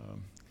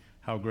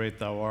How Great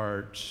Thou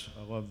Art.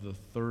 I love the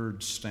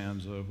 3rd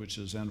stanza, which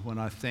is, and when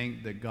I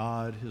think that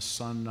God, his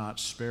son not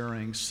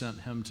sparing,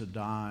 sent him to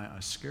die, I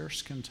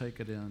scarce can take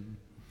it in.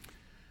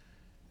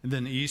 And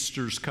then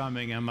Easter's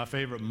coming, and my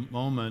favorite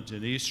moment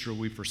in Easter,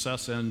 we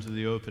process into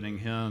the opening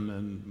hymn,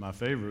 and my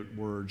favorite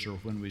words are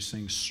when we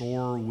sing,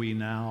 Soar we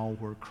now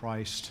where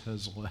Christ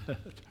has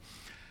led.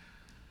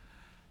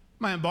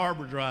 My Aunt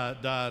Barbara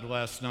died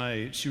last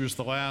night. She was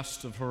the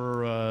last of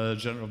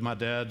of my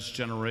dad's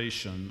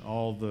generation.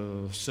 All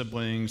the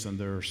siblings and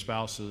their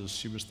spouses,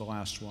 she was the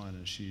last one,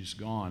 and she's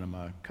gone. And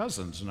my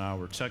cousins and I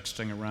were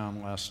texting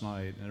around last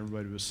night, and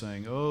everybody was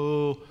saying,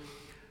 oh,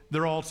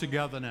 they're all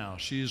together now.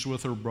 She's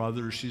with her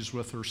brother, she's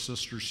with her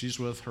sister, she's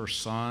with her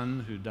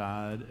son who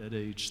died at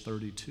age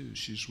 32.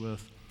 She's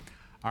with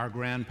our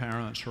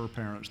grandparents, her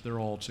parents, they're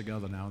all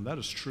together now. And that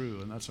is true,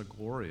 and that's a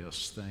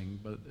glorious thing,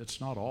 but it's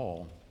not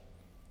all.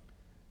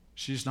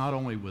 She's not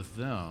only with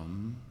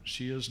them,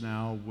 she is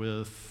now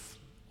with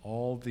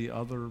all the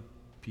other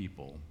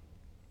people.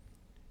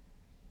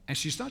 And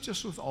she's not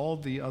just with all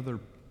the other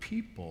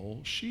people,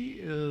 she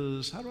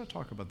is, how do I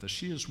talk about this?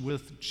 She is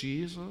with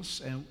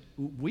Jesus, and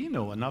we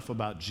know enough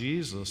about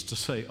Jesus to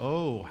say,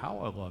 oh, how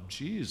I love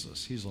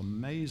Jesus. He's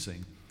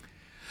amazing.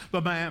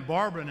 But my Aunt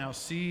Barbara now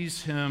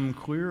sees him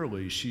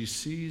clearly. She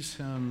sees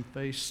him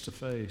face to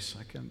face.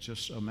 I can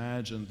just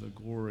imagine the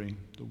glory,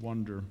 the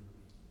wonder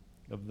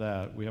of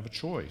that. We have a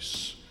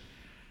choice.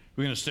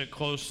 We're going to stick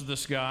close to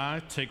this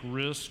guy, take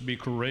risks, be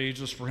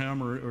courageous for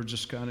him, or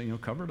just kind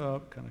of, cover it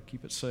up, kind of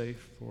keep it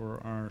safe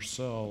for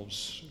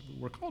ourselves.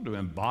 We're called to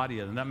embody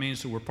it, and that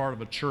means that we're part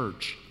of a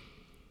church.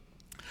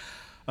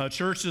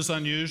 Church is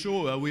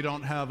unusual. We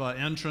don't have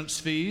entrance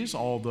fees,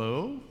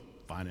 although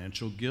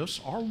financial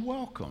gifts are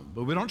welcome.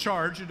 But we don't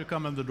charge you to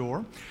come in the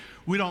door.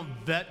 We don't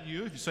vet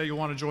you. If you say you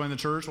want to join the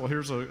church, well,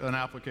 here's an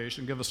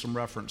application. Give us some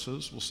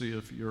references. We'll see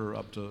if you're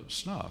up to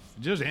snuff.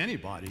 Just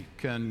anybody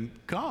can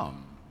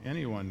come.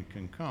 Anyone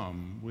can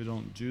come. We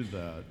don't do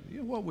that. You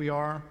know what we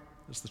are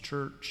as the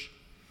church?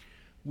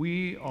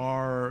 We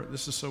are,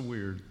 this is so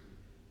weird,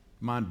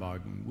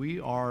 mind-boggling. We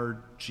are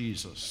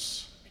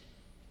Jesus.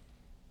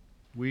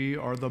 We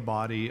are the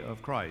body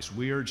of Christ.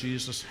 We are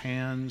Jesus'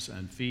 hands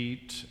and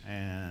feet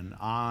and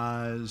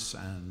eyes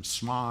and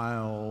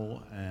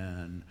smile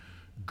and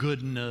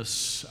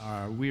goodness.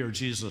 We are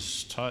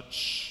Jesus'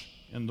 touch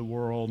in the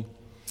world.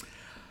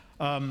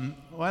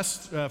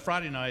 Last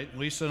Friday night,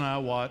 Lisa and I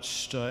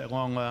watched, at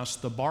long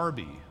last, the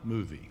Barbie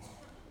movie.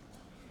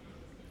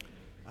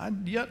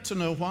 I'd yet to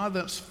know why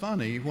that's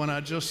funny when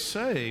I just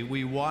say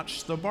we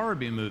watched the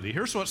Barbie movie.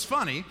 Here's what's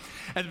funny.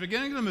 At the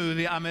beginning of the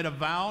movie, I made a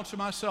vow to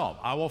myself.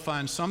 I will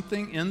find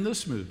something in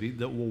this movie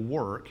that will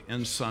work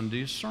in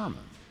Sunday's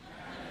sermon.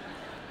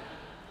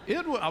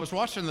 I was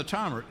watching the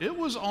timer. It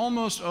was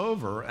almost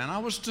over, and I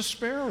was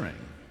despairing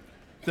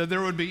that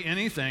there would be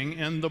anything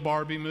in the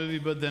Barbie movie,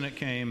 but then it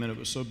came, and it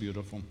was so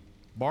beautiful.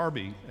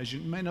 Barbie, as you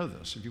may know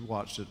this if you've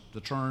watched it, the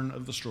turn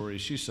of the story,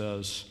 she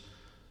says,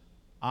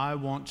 I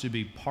want to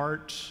be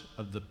part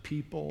of the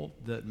people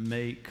that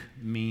make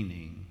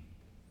meaning.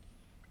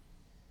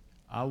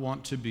 I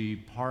want to be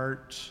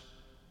part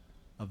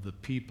of the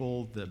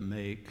people that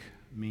make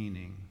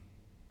meaning.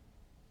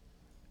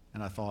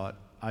 And I thought,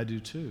 I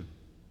do too.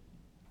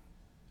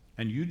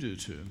 And you do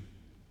too.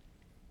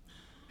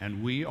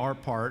 And we are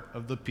part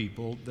of the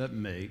people that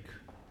make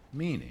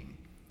meaning.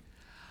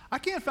 I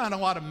can't find a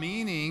lot of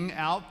meaning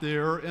out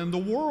there in the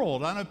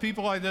world. I know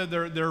people like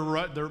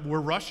that, we're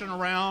rushing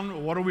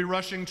around. What are we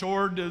rushing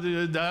toward?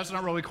 That's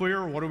not really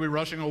clear. What are we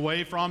rushing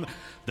away from?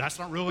 That's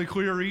not really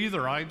clear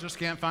either. I just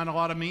can't find a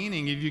lot of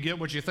meaning. If you get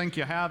what you think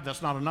you have,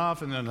 that's not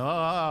enough. And then,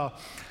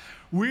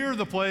 we're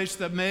the place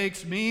that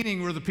makes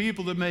meaning. We're the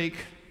people that make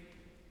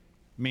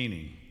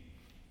meaning.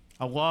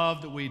 I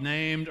love that we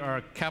named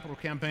our capital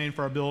campaign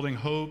for our building,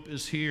 Hope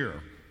is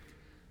Here.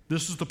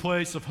 This is the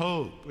place of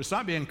hope. It's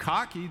not being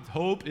cocky.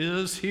 Hope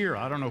is here.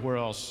 I don't know where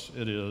else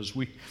it is.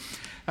 We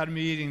had a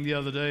meeting the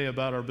other day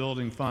about our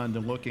building fund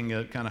and looking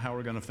at kind of how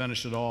we're going to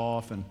finish it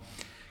off, and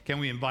can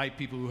we invite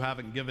people who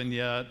haven't given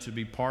yet to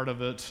be part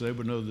of it so they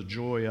would know the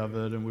joy of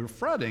it. And we were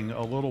fretting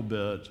a little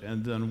bit,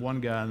 and then one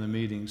guy in the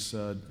meeting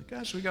said,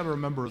 guys, we got to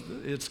remember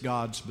it's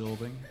God's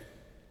building.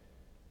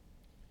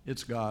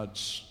 It's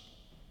God's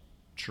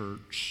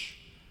church.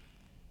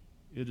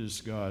 It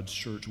is God's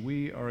church.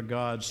 We are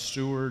God's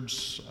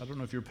stewards. I don't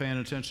know if you're paying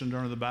attention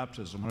during the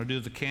baptism. When I do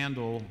the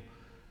candle,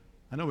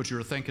 I know what you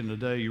were thinking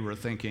today. You were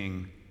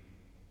thinking,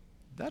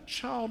 that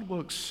child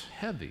looks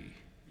heavy.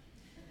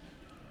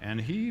 And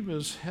he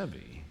was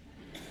heavy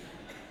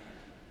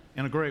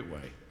in a great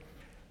way.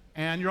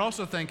 And you're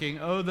also thinking,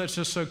 oh, that's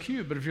just so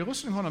cute. But if you're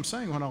listening to what I'm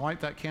saying, when I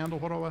light that candle,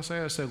 what do I say?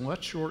 I say,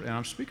 and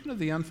I'm speaking to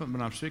the infant, but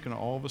I'm speaking to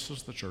all of us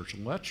as the church.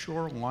 Let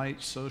your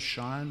light so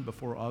shine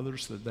before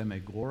others that they may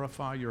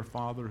glorify your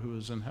Father who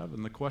is in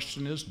heaven. The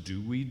question is, do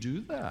we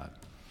do that?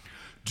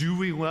 Do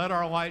we let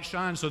our light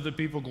shine so that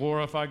people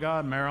glorify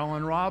God?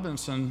 Marilyn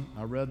Robinson,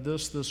 I read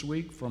this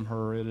week from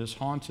her. It has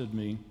haunted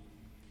me.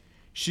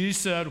 She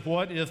said,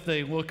 what if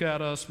they look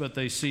at us but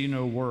they see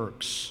no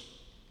works?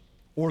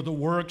 Or the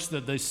works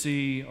that they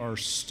see are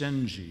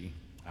stingy.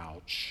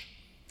 Ouch.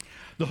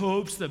 The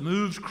hopes that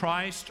moved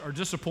Christ are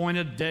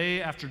disappointed day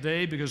after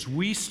day because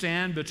we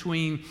stand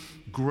between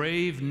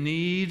grave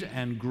need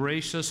and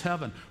gracious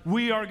heaven.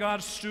 We are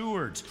God's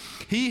stewards.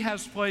 He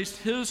has placed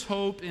His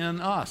hope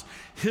in us,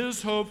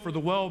 His hope for the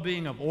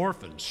well-being of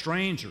orphans,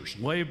 strangers,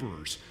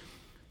 laborers,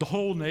 the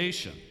whole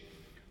nation.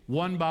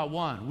 one by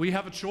one. We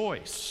have a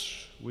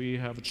choice. We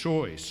have a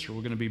choice.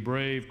 We're going to be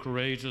brave,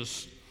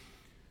 courageous,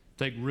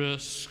 take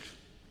risks,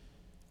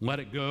 let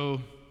it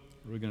go.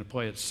 We're going to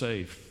play it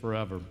safe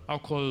forever. I'll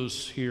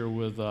close here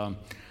with, I want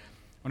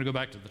to go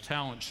back to the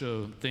talent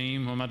show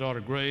theme. When my daughter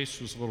Grace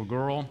was a little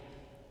girl,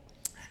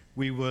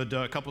 we would,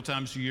 a couple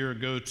times a year,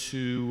 go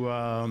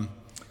to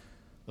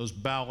those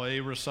ballet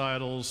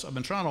recitals. I've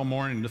been trying all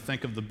morning to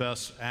think of the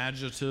best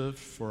adjective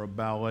for a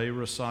ballet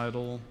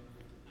recital.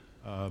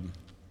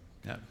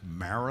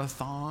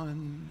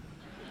 Marathon?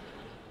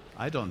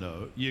 I don't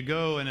know. You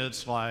go and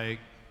it's like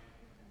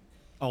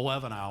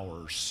 11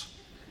 hours.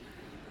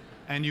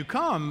 And you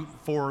come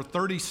for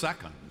 30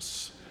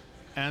 seconds.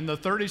 And the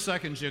 30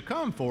 seconds you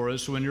come for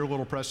is when your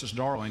little precious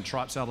darling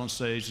trots out on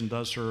stage and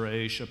does her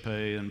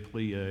échappée and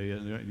plié,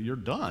 and you're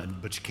done,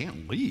 but you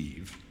can't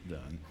leave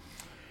done.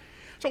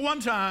 So one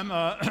time,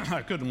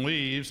 I couldn't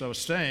leave, so I was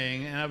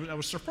staying, and I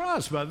was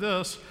surprised by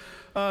this.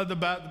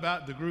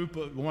 The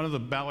group, one of the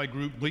ballet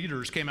group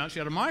leaders came out. She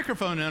had a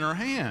microphone in her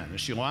hand, and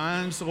she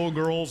lines the little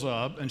girls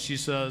up, and she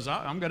says,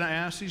 I'm going to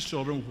ask these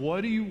children,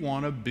 what do you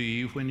want to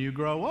be when you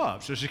grow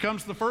up? So she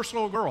comes to the first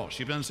little girl.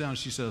 She bends down, and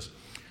she says,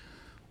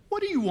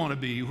 what do you want to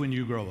be when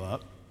you grow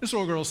up? This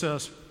little girl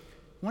says,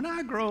 when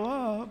I grow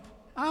up,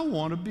 I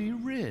want to be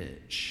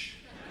rich.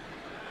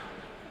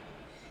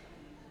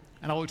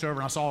 And I looked over,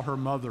 and I saw her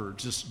mother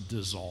just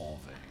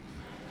dissolving.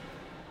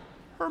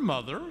 Her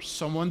mother,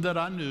 someone that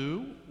I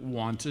knew,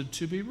 wanted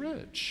to be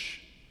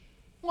rich,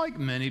 like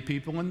many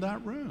people in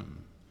that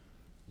room,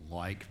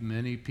 like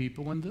many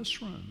people in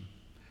this room.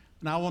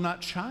 And I will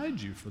not chide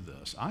you for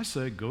this. I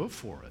say, go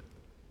for it.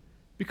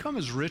 Become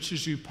as rich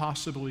as you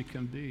possibly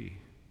can be.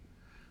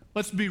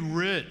 Let's be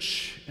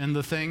rich in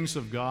the things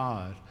of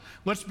God.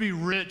 Let's be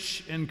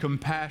rich in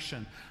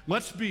compassion.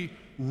 Let's be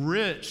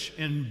rich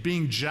in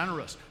being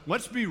generous.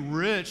 Let's be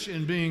rich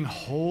in being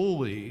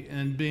holy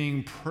and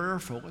being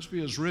prayerful. Let's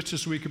be as rich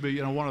as we could be.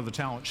 You know, one of the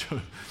talent show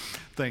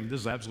thing,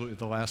 this is absolutely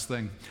the last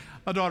thing.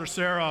 My daughter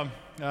Sarah,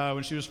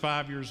 when she was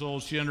 5 years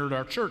old, she entered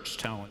our church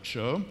talent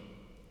show.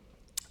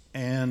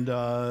 And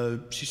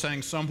she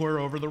sang Somewhere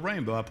Over the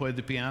Rainbow. I played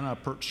the piano. I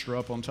perched her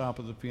up on top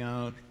of the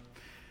piano.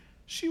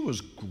 She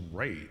was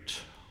great.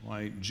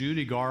 Like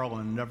Judy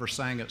Garland never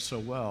sang it so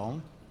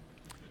well.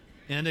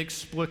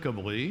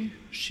 Inexplicably,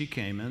 she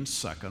came in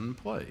second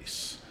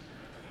place.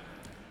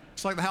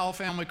 It's like the Howell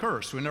family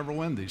curse. We never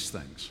win these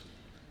things.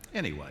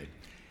 Anyway,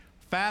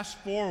 fast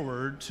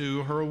forward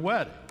to her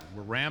wedding.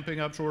 We're ramping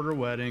up toward her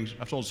wedding.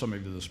 I've told some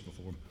of you this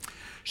before.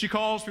 She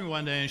calls me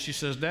one day and she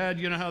says, Dad,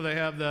 you know how they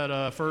have that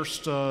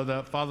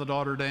that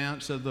father-daughter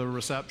dance at the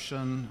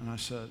reception? And I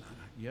said,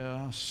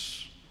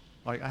 yes.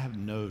 Like, I have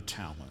no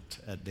talent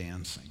at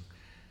dancing.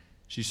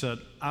 She said,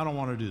 I don't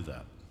want to do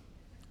that.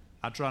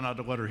 I try not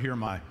to let her hear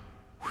my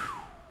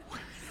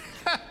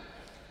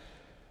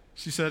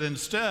She said,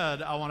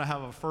 instead, I want to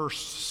have a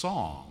first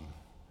song.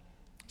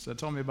 I said,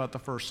 tell me about the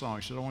first song.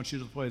 She said, I want you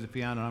to play the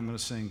piano, and I'm going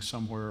to sing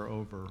Somewhere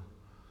Over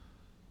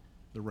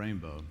the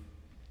Rainbow.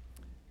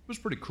 It was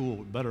pretty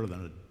cool, better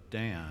than a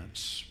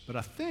dance. But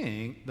I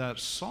think that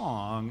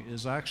song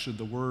is actually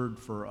the word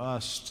for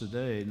us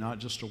today, not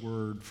just a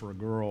word for a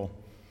girl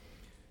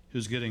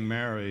who's getting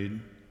married.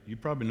 You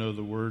probably know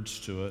the words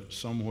to it.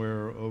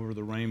 Somewhere over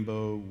the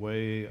rainbow,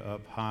 way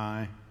up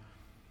high.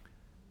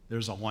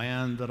 There's a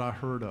land that I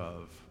heard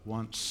of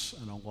once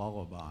in a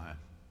lullaby.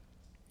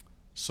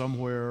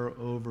 Somewhere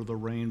over the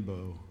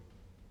rainbow,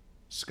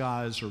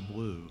 skies are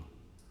blue,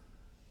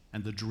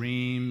 and the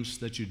dreams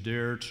that you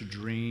dare to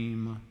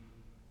dream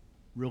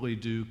really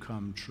do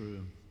come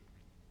true.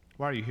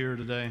 Why are you here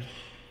today?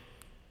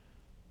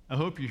 I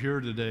hope you're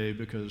here today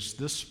because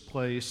this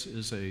place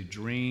is a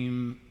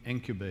dream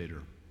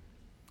incubator.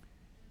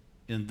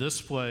 In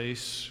this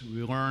place,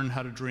 we learn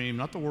how to dream,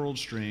 not the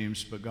world's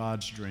dreams, but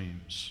God's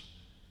dreams.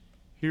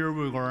 Here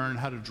we learn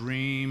how to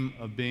dream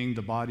of being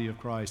the body of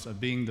Christ, of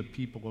being the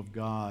people of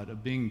God,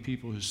 of being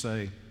people who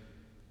say,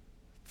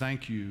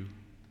 thank you,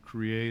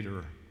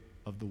 Creator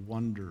of the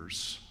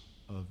wonders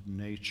of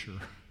nature.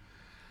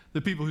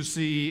 The people who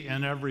see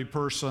in every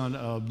person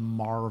a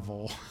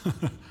marvel.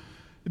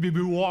 The people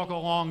who walk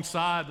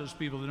alongside those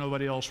people that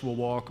nobody else will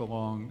walk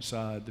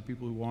alongside. The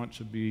people who want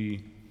to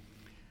be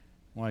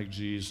like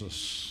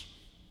Jesus.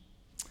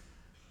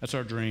 That's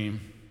our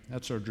dream.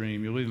 That's our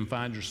dream. You'll even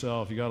find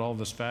yourself, you got all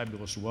this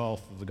fabulous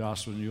wealth of the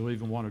gospel, and you'll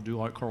even want to do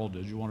like Carl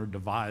did. You want to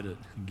divide it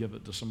and give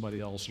it to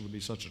somebody else. It'll be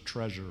such a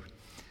treasure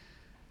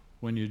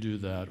when you do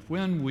that.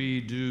 When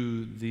we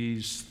do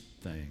these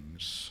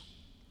things,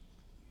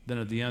 then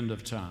at the end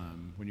of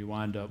time, when you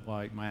wind up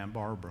like my Aunt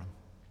Barbara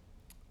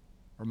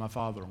or my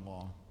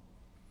father-in-law,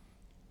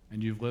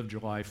 and you've lived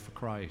your life for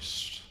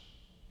Christ,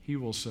 he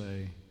will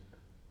say,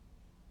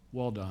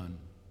 well done,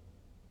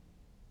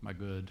 my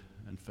good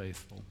and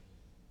faithful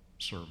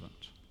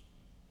servant.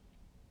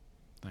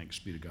 Thanks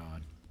be to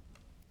God.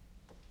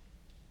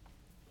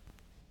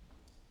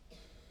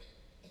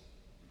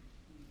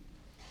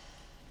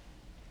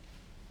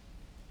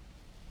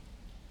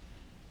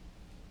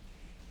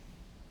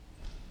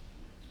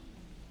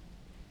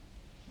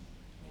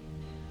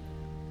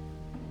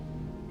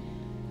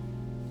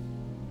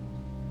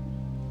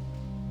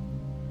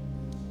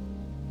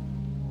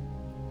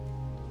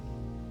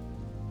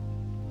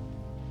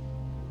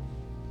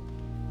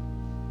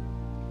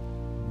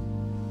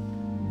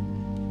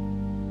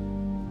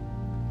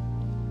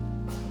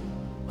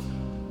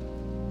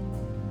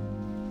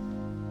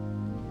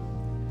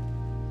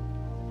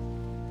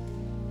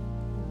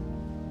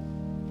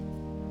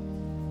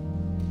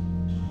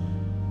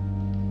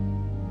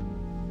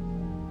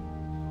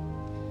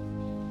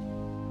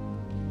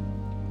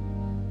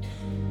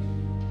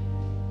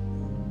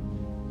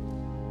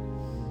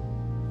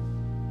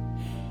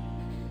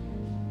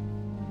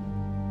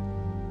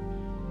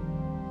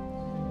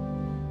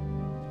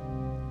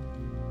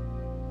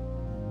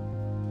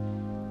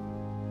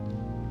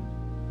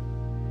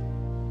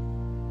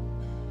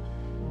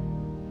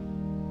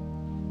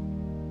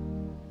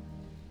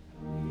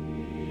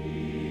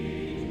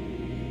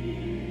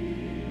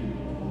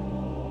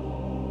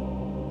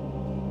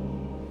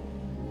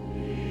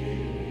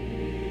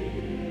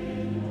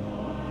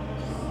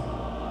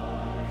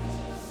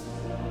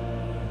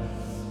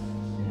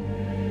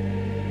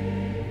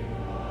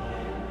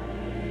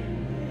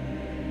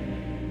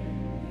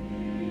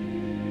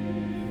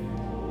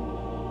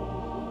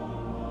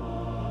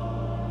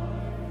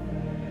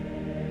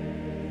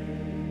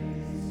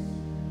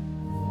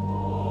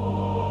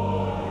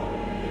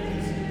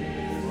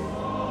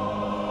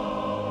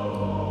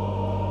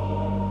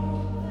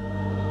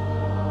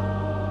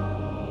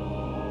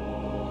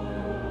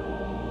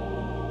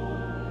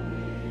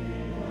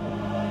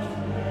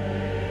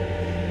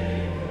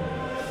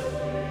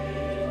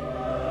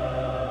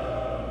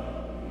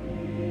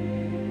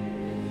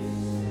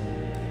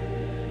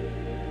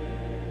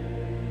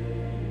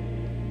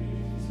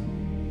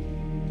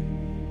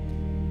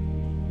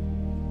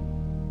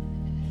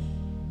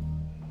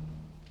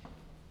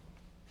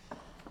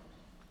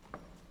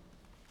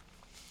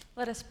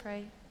 Let us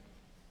pray.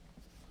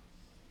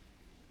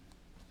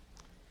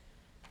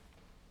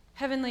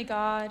 Heavenly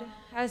God,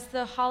 as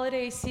the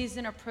holiday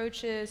season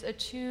approaches,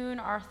 attune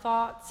our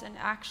thoughts and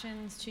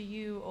actions to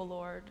you, O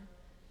Lord.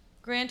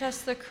 Grant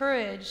us the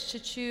courage to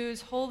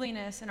choose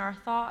holiness in our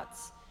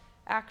thoughts,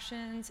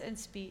 actions, and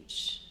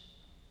speech,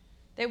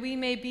 that we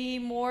may be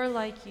more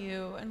like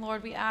you. And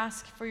Lord, we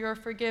ask for your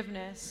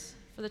forgiveness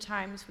for the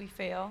times we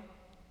fail.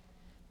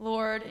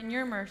 Lord, in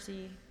your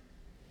mercy,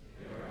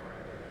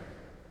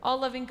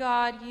 all-loving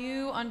God,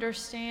 you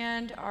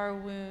understand our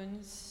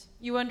wounds.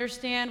 You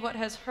understand what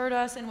has hurt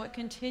us and what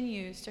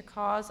continues to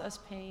cause us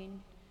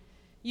pain.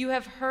 You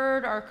have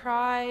heard our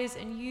cries,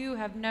 and you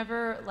have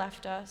never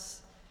left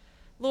us.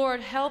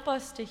 Lord, help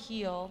us to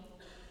heal.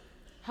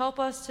 Help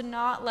us to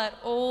not let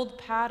old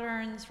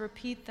patterns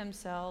repeat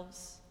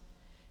themselves.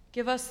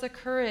 Give us the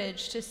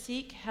courage to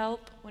seek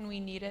help when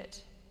we need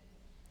it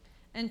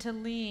and to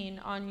lean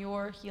on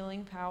your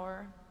healing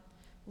power.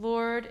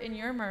 Lord, in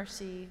your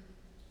mercy,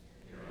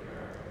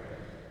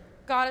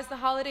 God, as the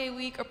holiday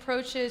week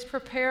approaches,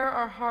 prepare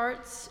our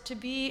hearts to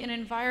be in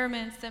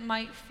environments that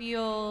might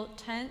feel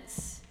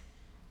tense,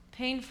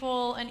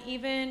 painful, and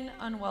even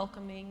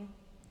unwelcoming.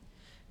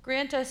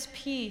 Grant us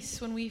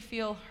peace when we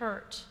feel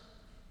hurt,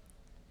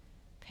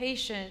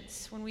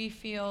 patience when we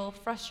feel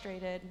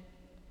frustrated.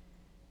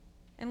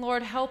 And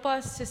Lord, help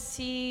us to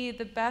see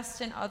the best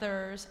in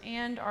others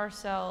and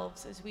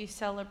ourselves as we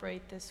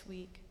celebrate this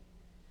week.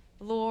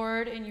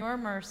 Lord, in your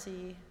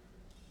mercy,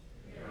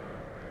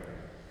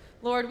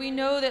 Lord, we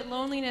know that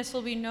loneliness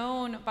will be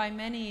known by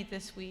many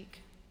this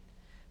week.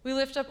 We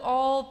lift up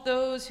all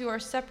those who are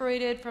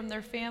separated from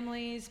their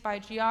families by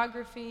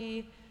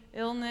geography,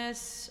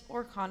 illness,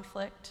 or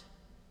conflict.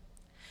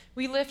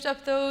 We lift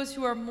up those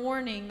who are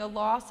mourning the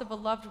loss of a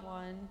loved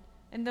one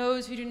and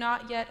those who do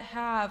not yet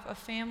have a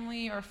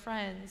family or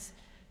friends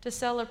to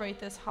celebrate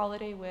this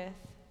holiday with.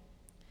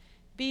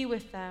 Be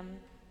with them.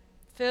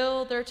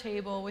 Fill their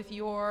table with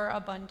your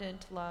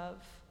abundant love.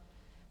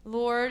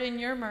 Lord, in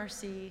your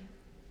mercy,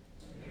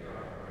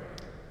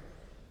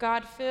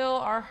 God, fill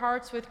our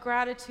hearts with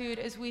gratitude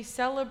as we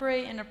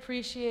celebrate and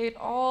appreciate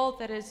all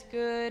that is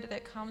good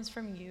that comes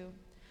from you.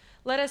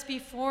 Let us be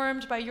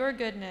formed by your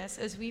goodness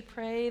as we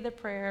pray the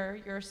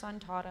prayer your Son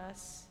taught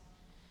us.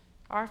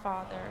 Our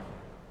Father,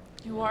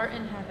 who art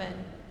in heaven,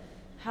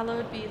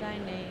 hallowed be thy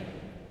name.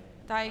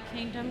 Thy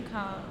kingdom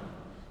come,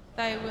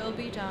 thy will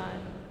be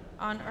done,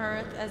 on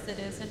earth as it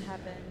is in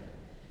heaven.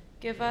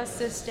 Give us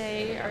this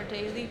day our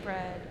daily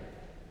bread,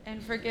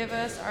 and forgive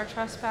us our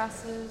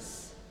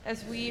trespasses,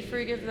 as we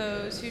forgive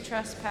those who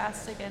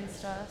trespass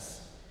against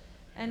us.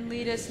 And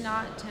lead us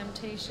not into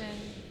temptation,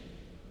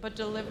 but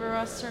deliver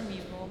us from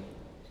evil.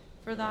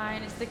 For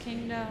thine is the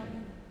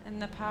kingdom,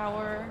 and the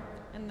power,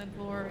 and the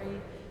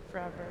glory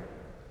forever.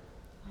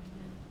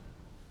 Amen.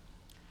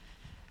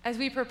 As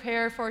we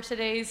prepare for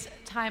today's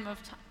time of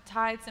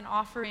tithes and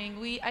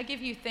offering, I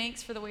give you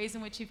thanks for the ways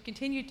in which you've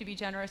continued to be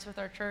generous with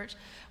our church.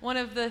 One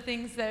of the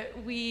things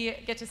that we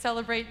get to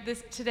celebrate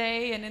this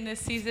today and in this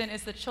season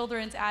is the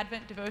Children's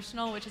Advent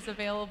Devotional, which is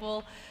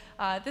available.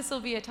 This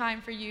will be a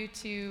time for you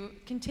to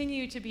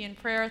continue to be in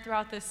prayer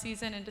throughout this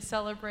season and to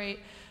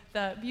celebrate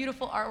the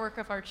beautiful artwork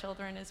of our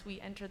children as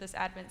we enter this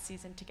Advent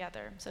season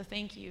together. So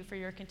thank you for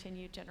your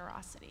continued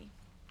generosity.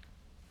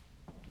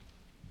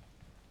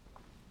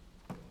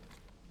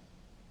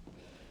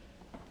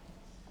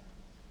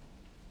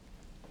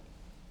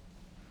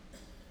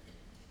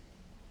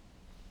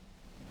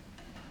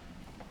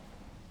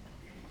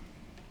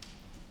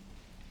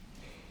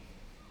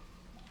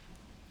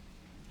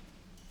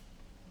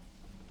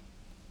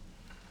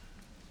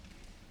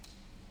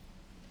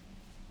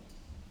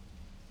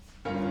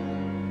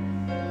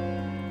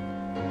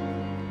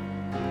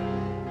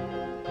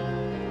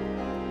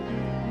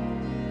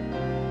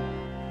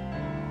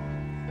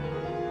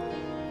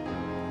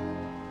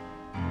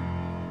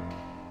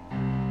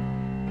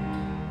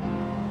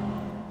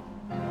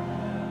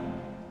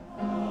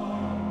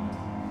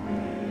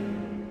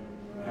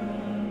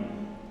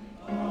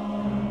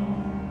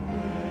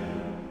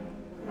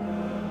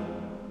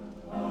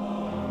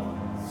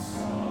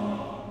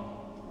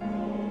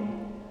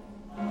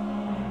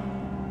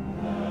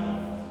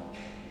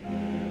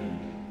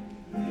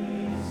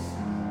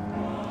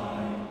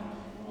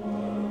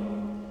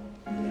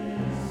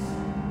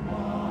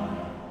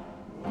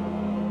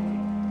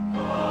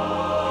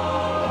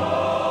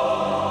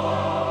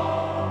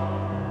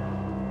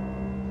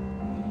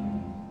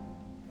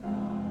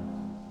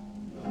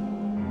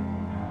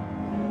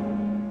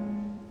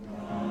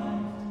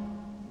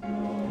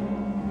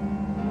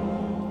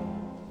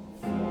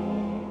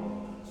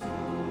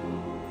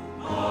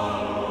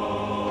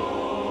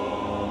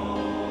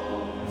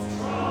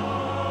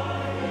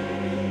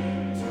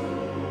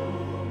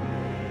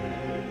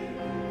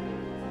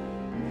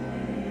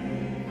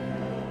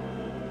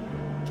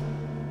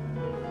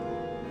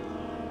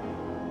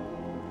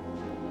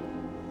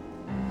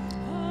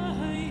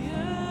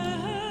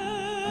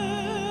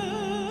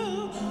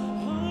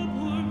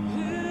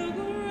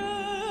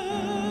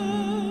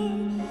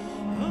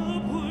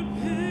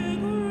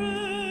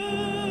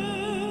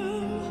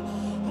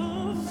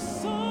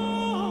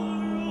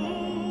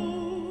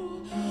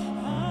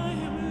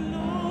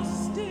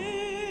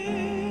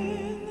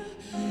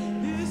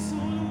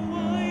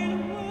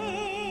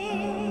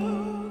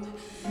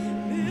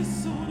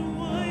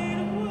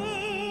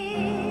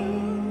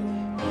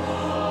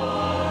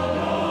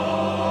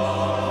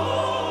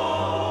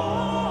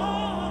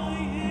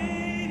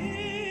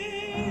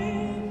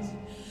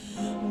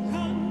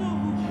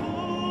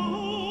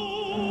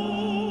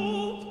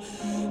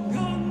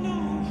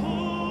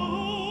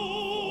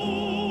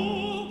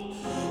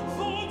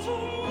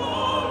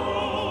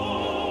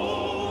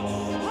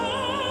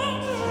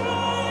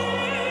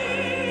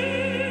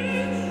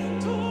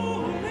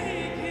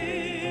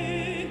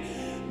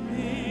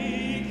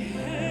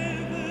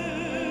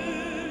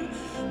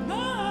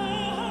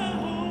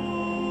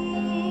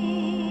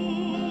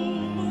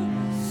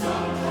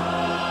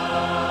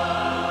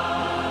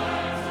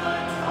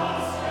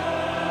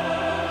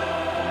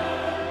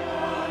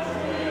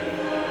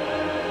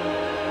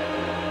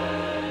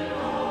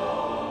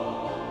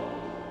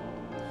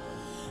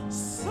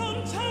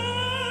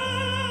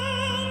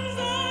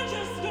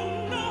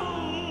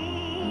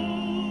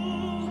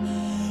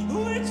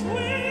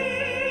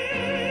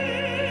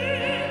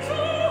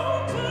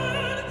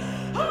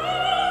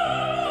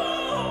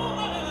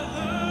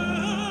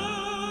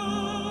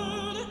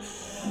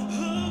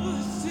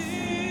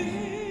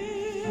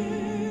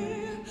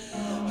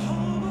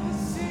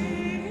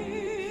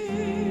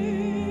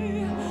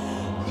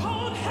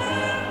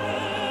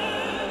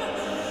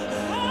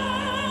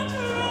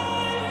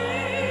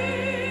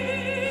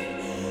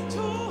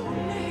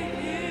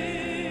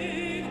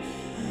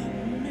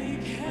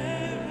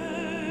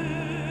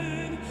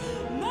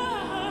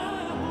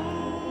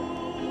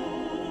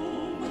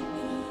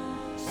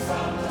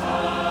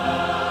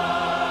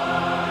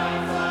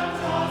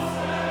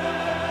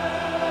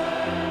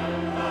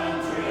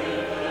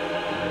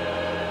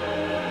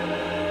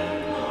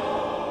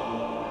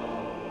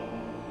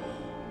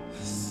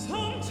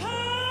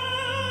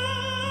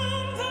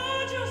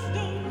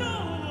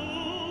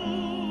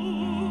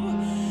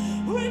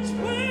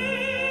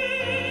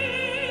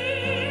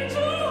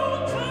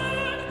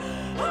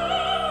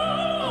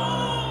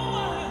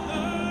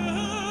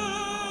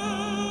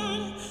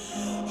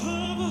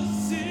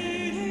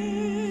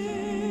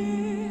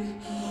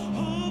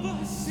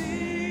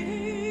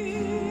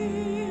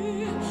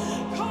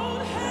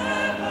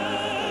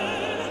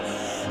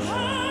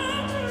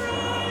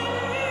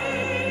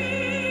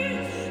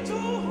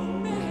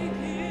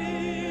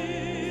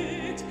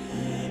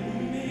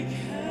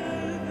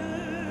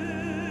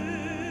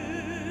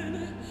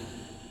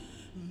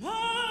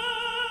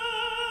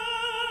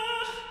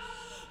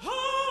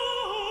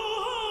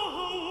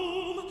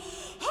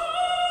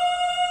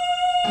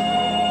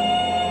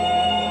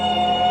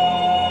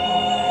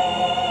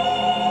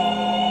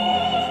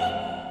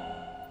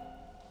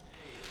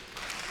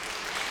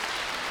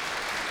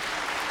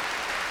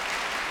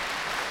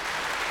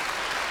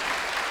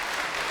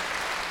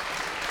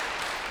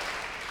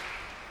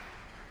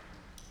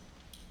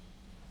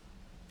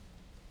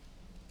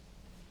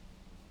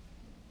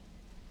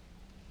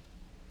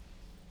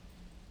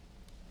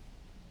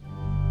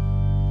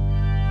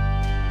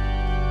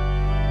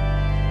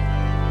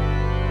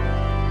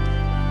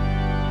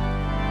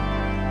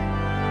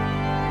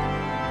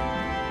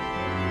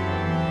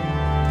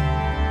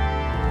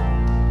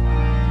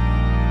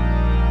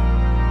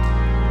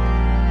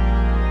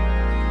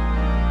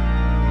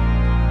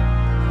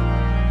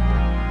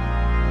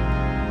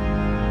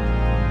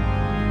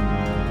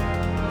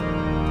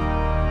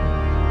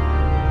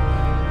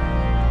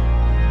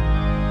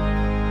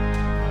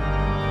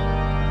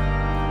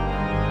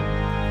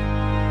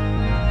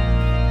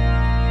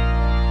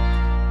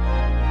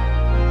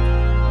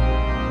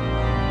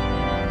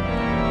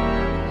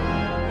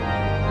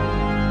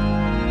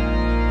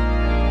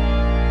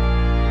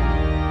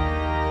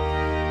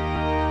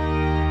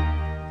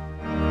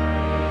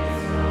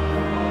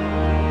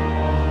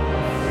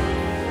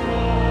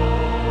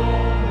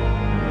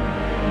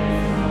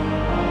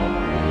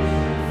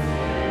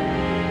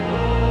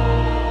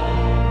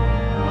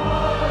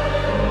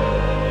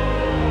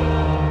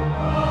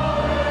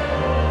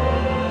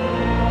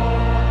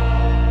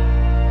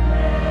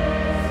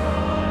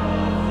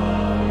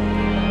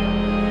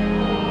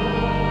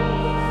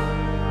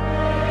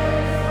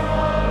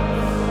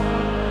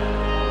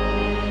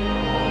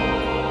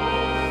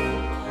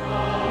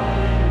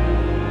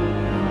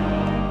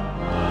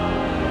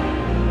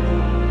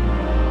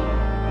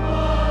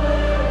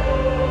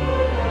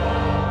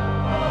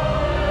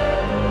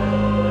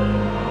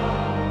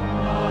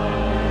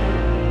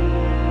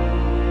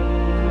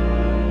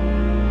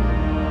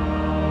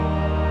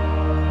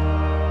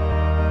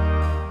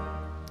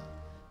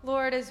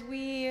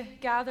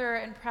 gather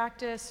and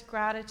practice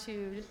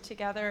gratitude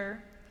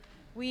together,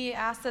 we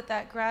ask that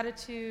that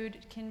gratitude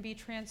can be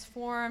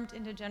transformed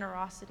into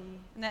generosity,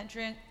 and that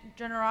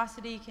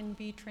generosity can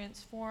be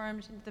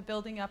transformed into the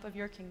building up of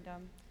your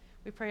kingdom.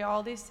 We pray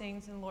all these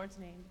things in the Lord's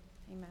name.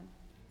 Amen.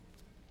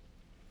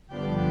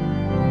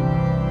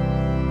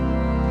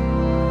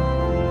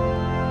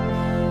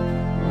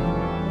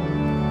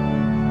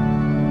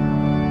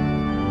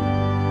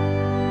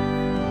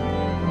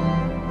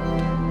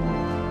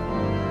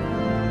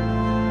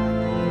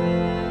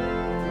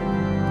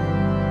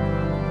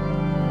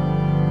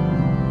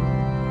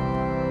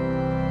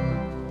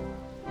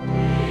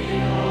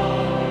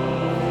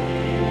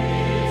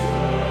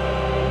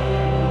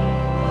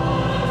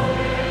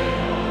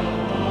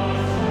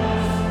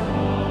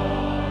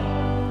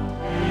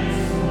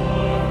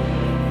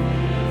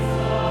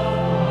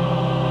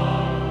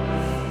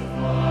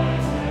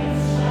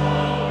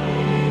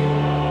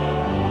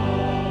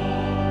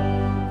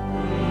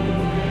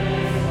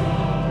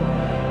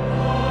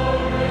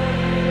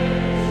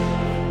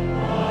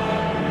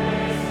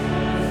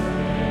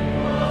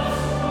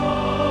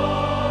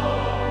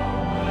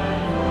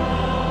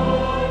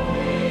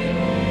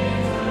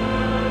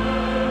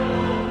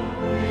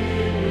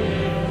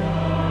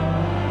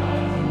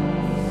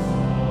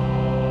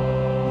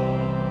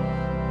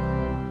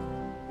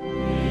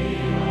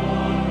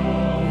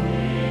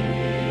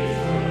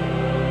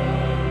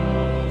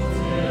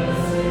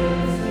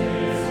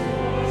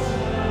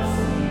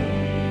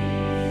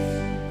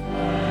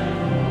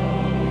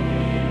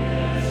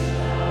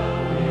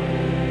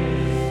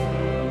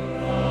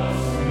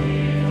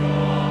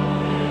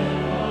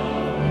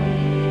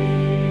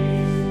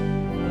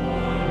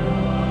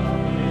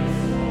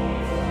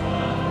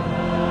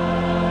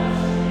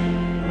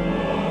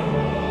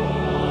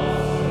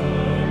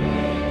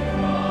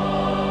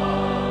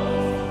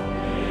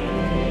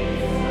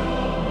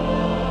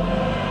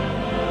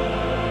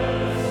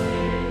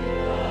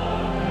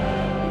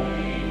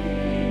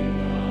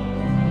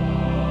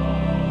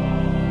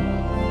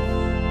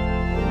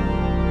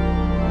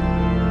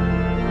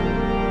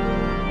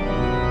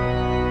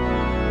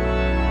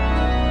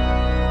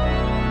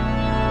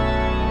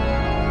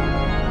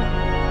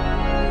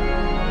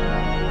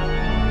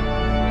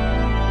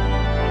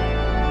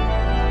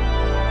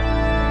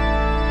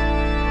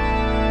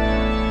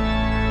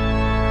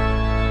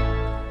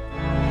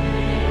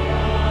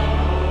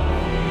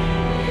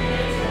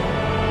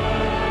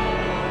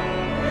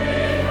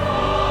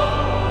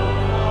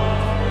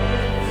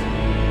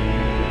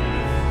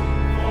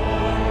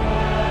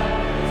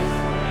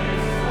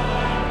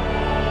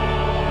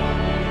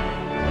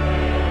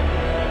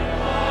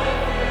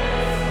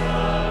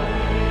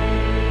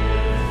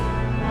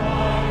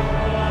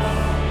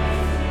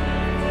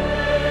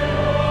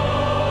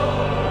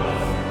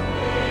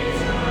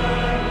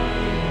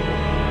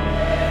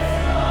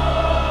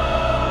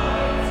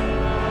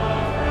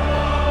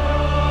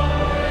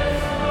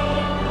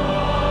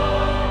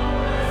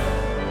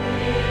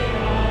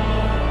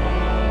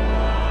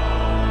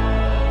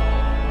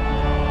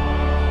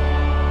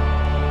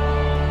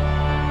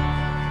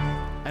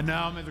 And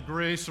now may the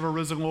grace of our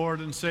risen Lord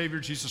and Savior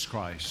Jesus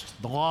Christ,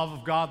 the love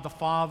of God the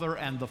Father,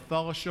 and the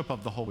fellowship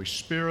of the Holy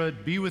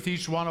Spirit be with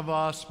each one of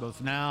us both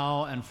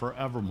now and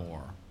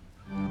forevermore.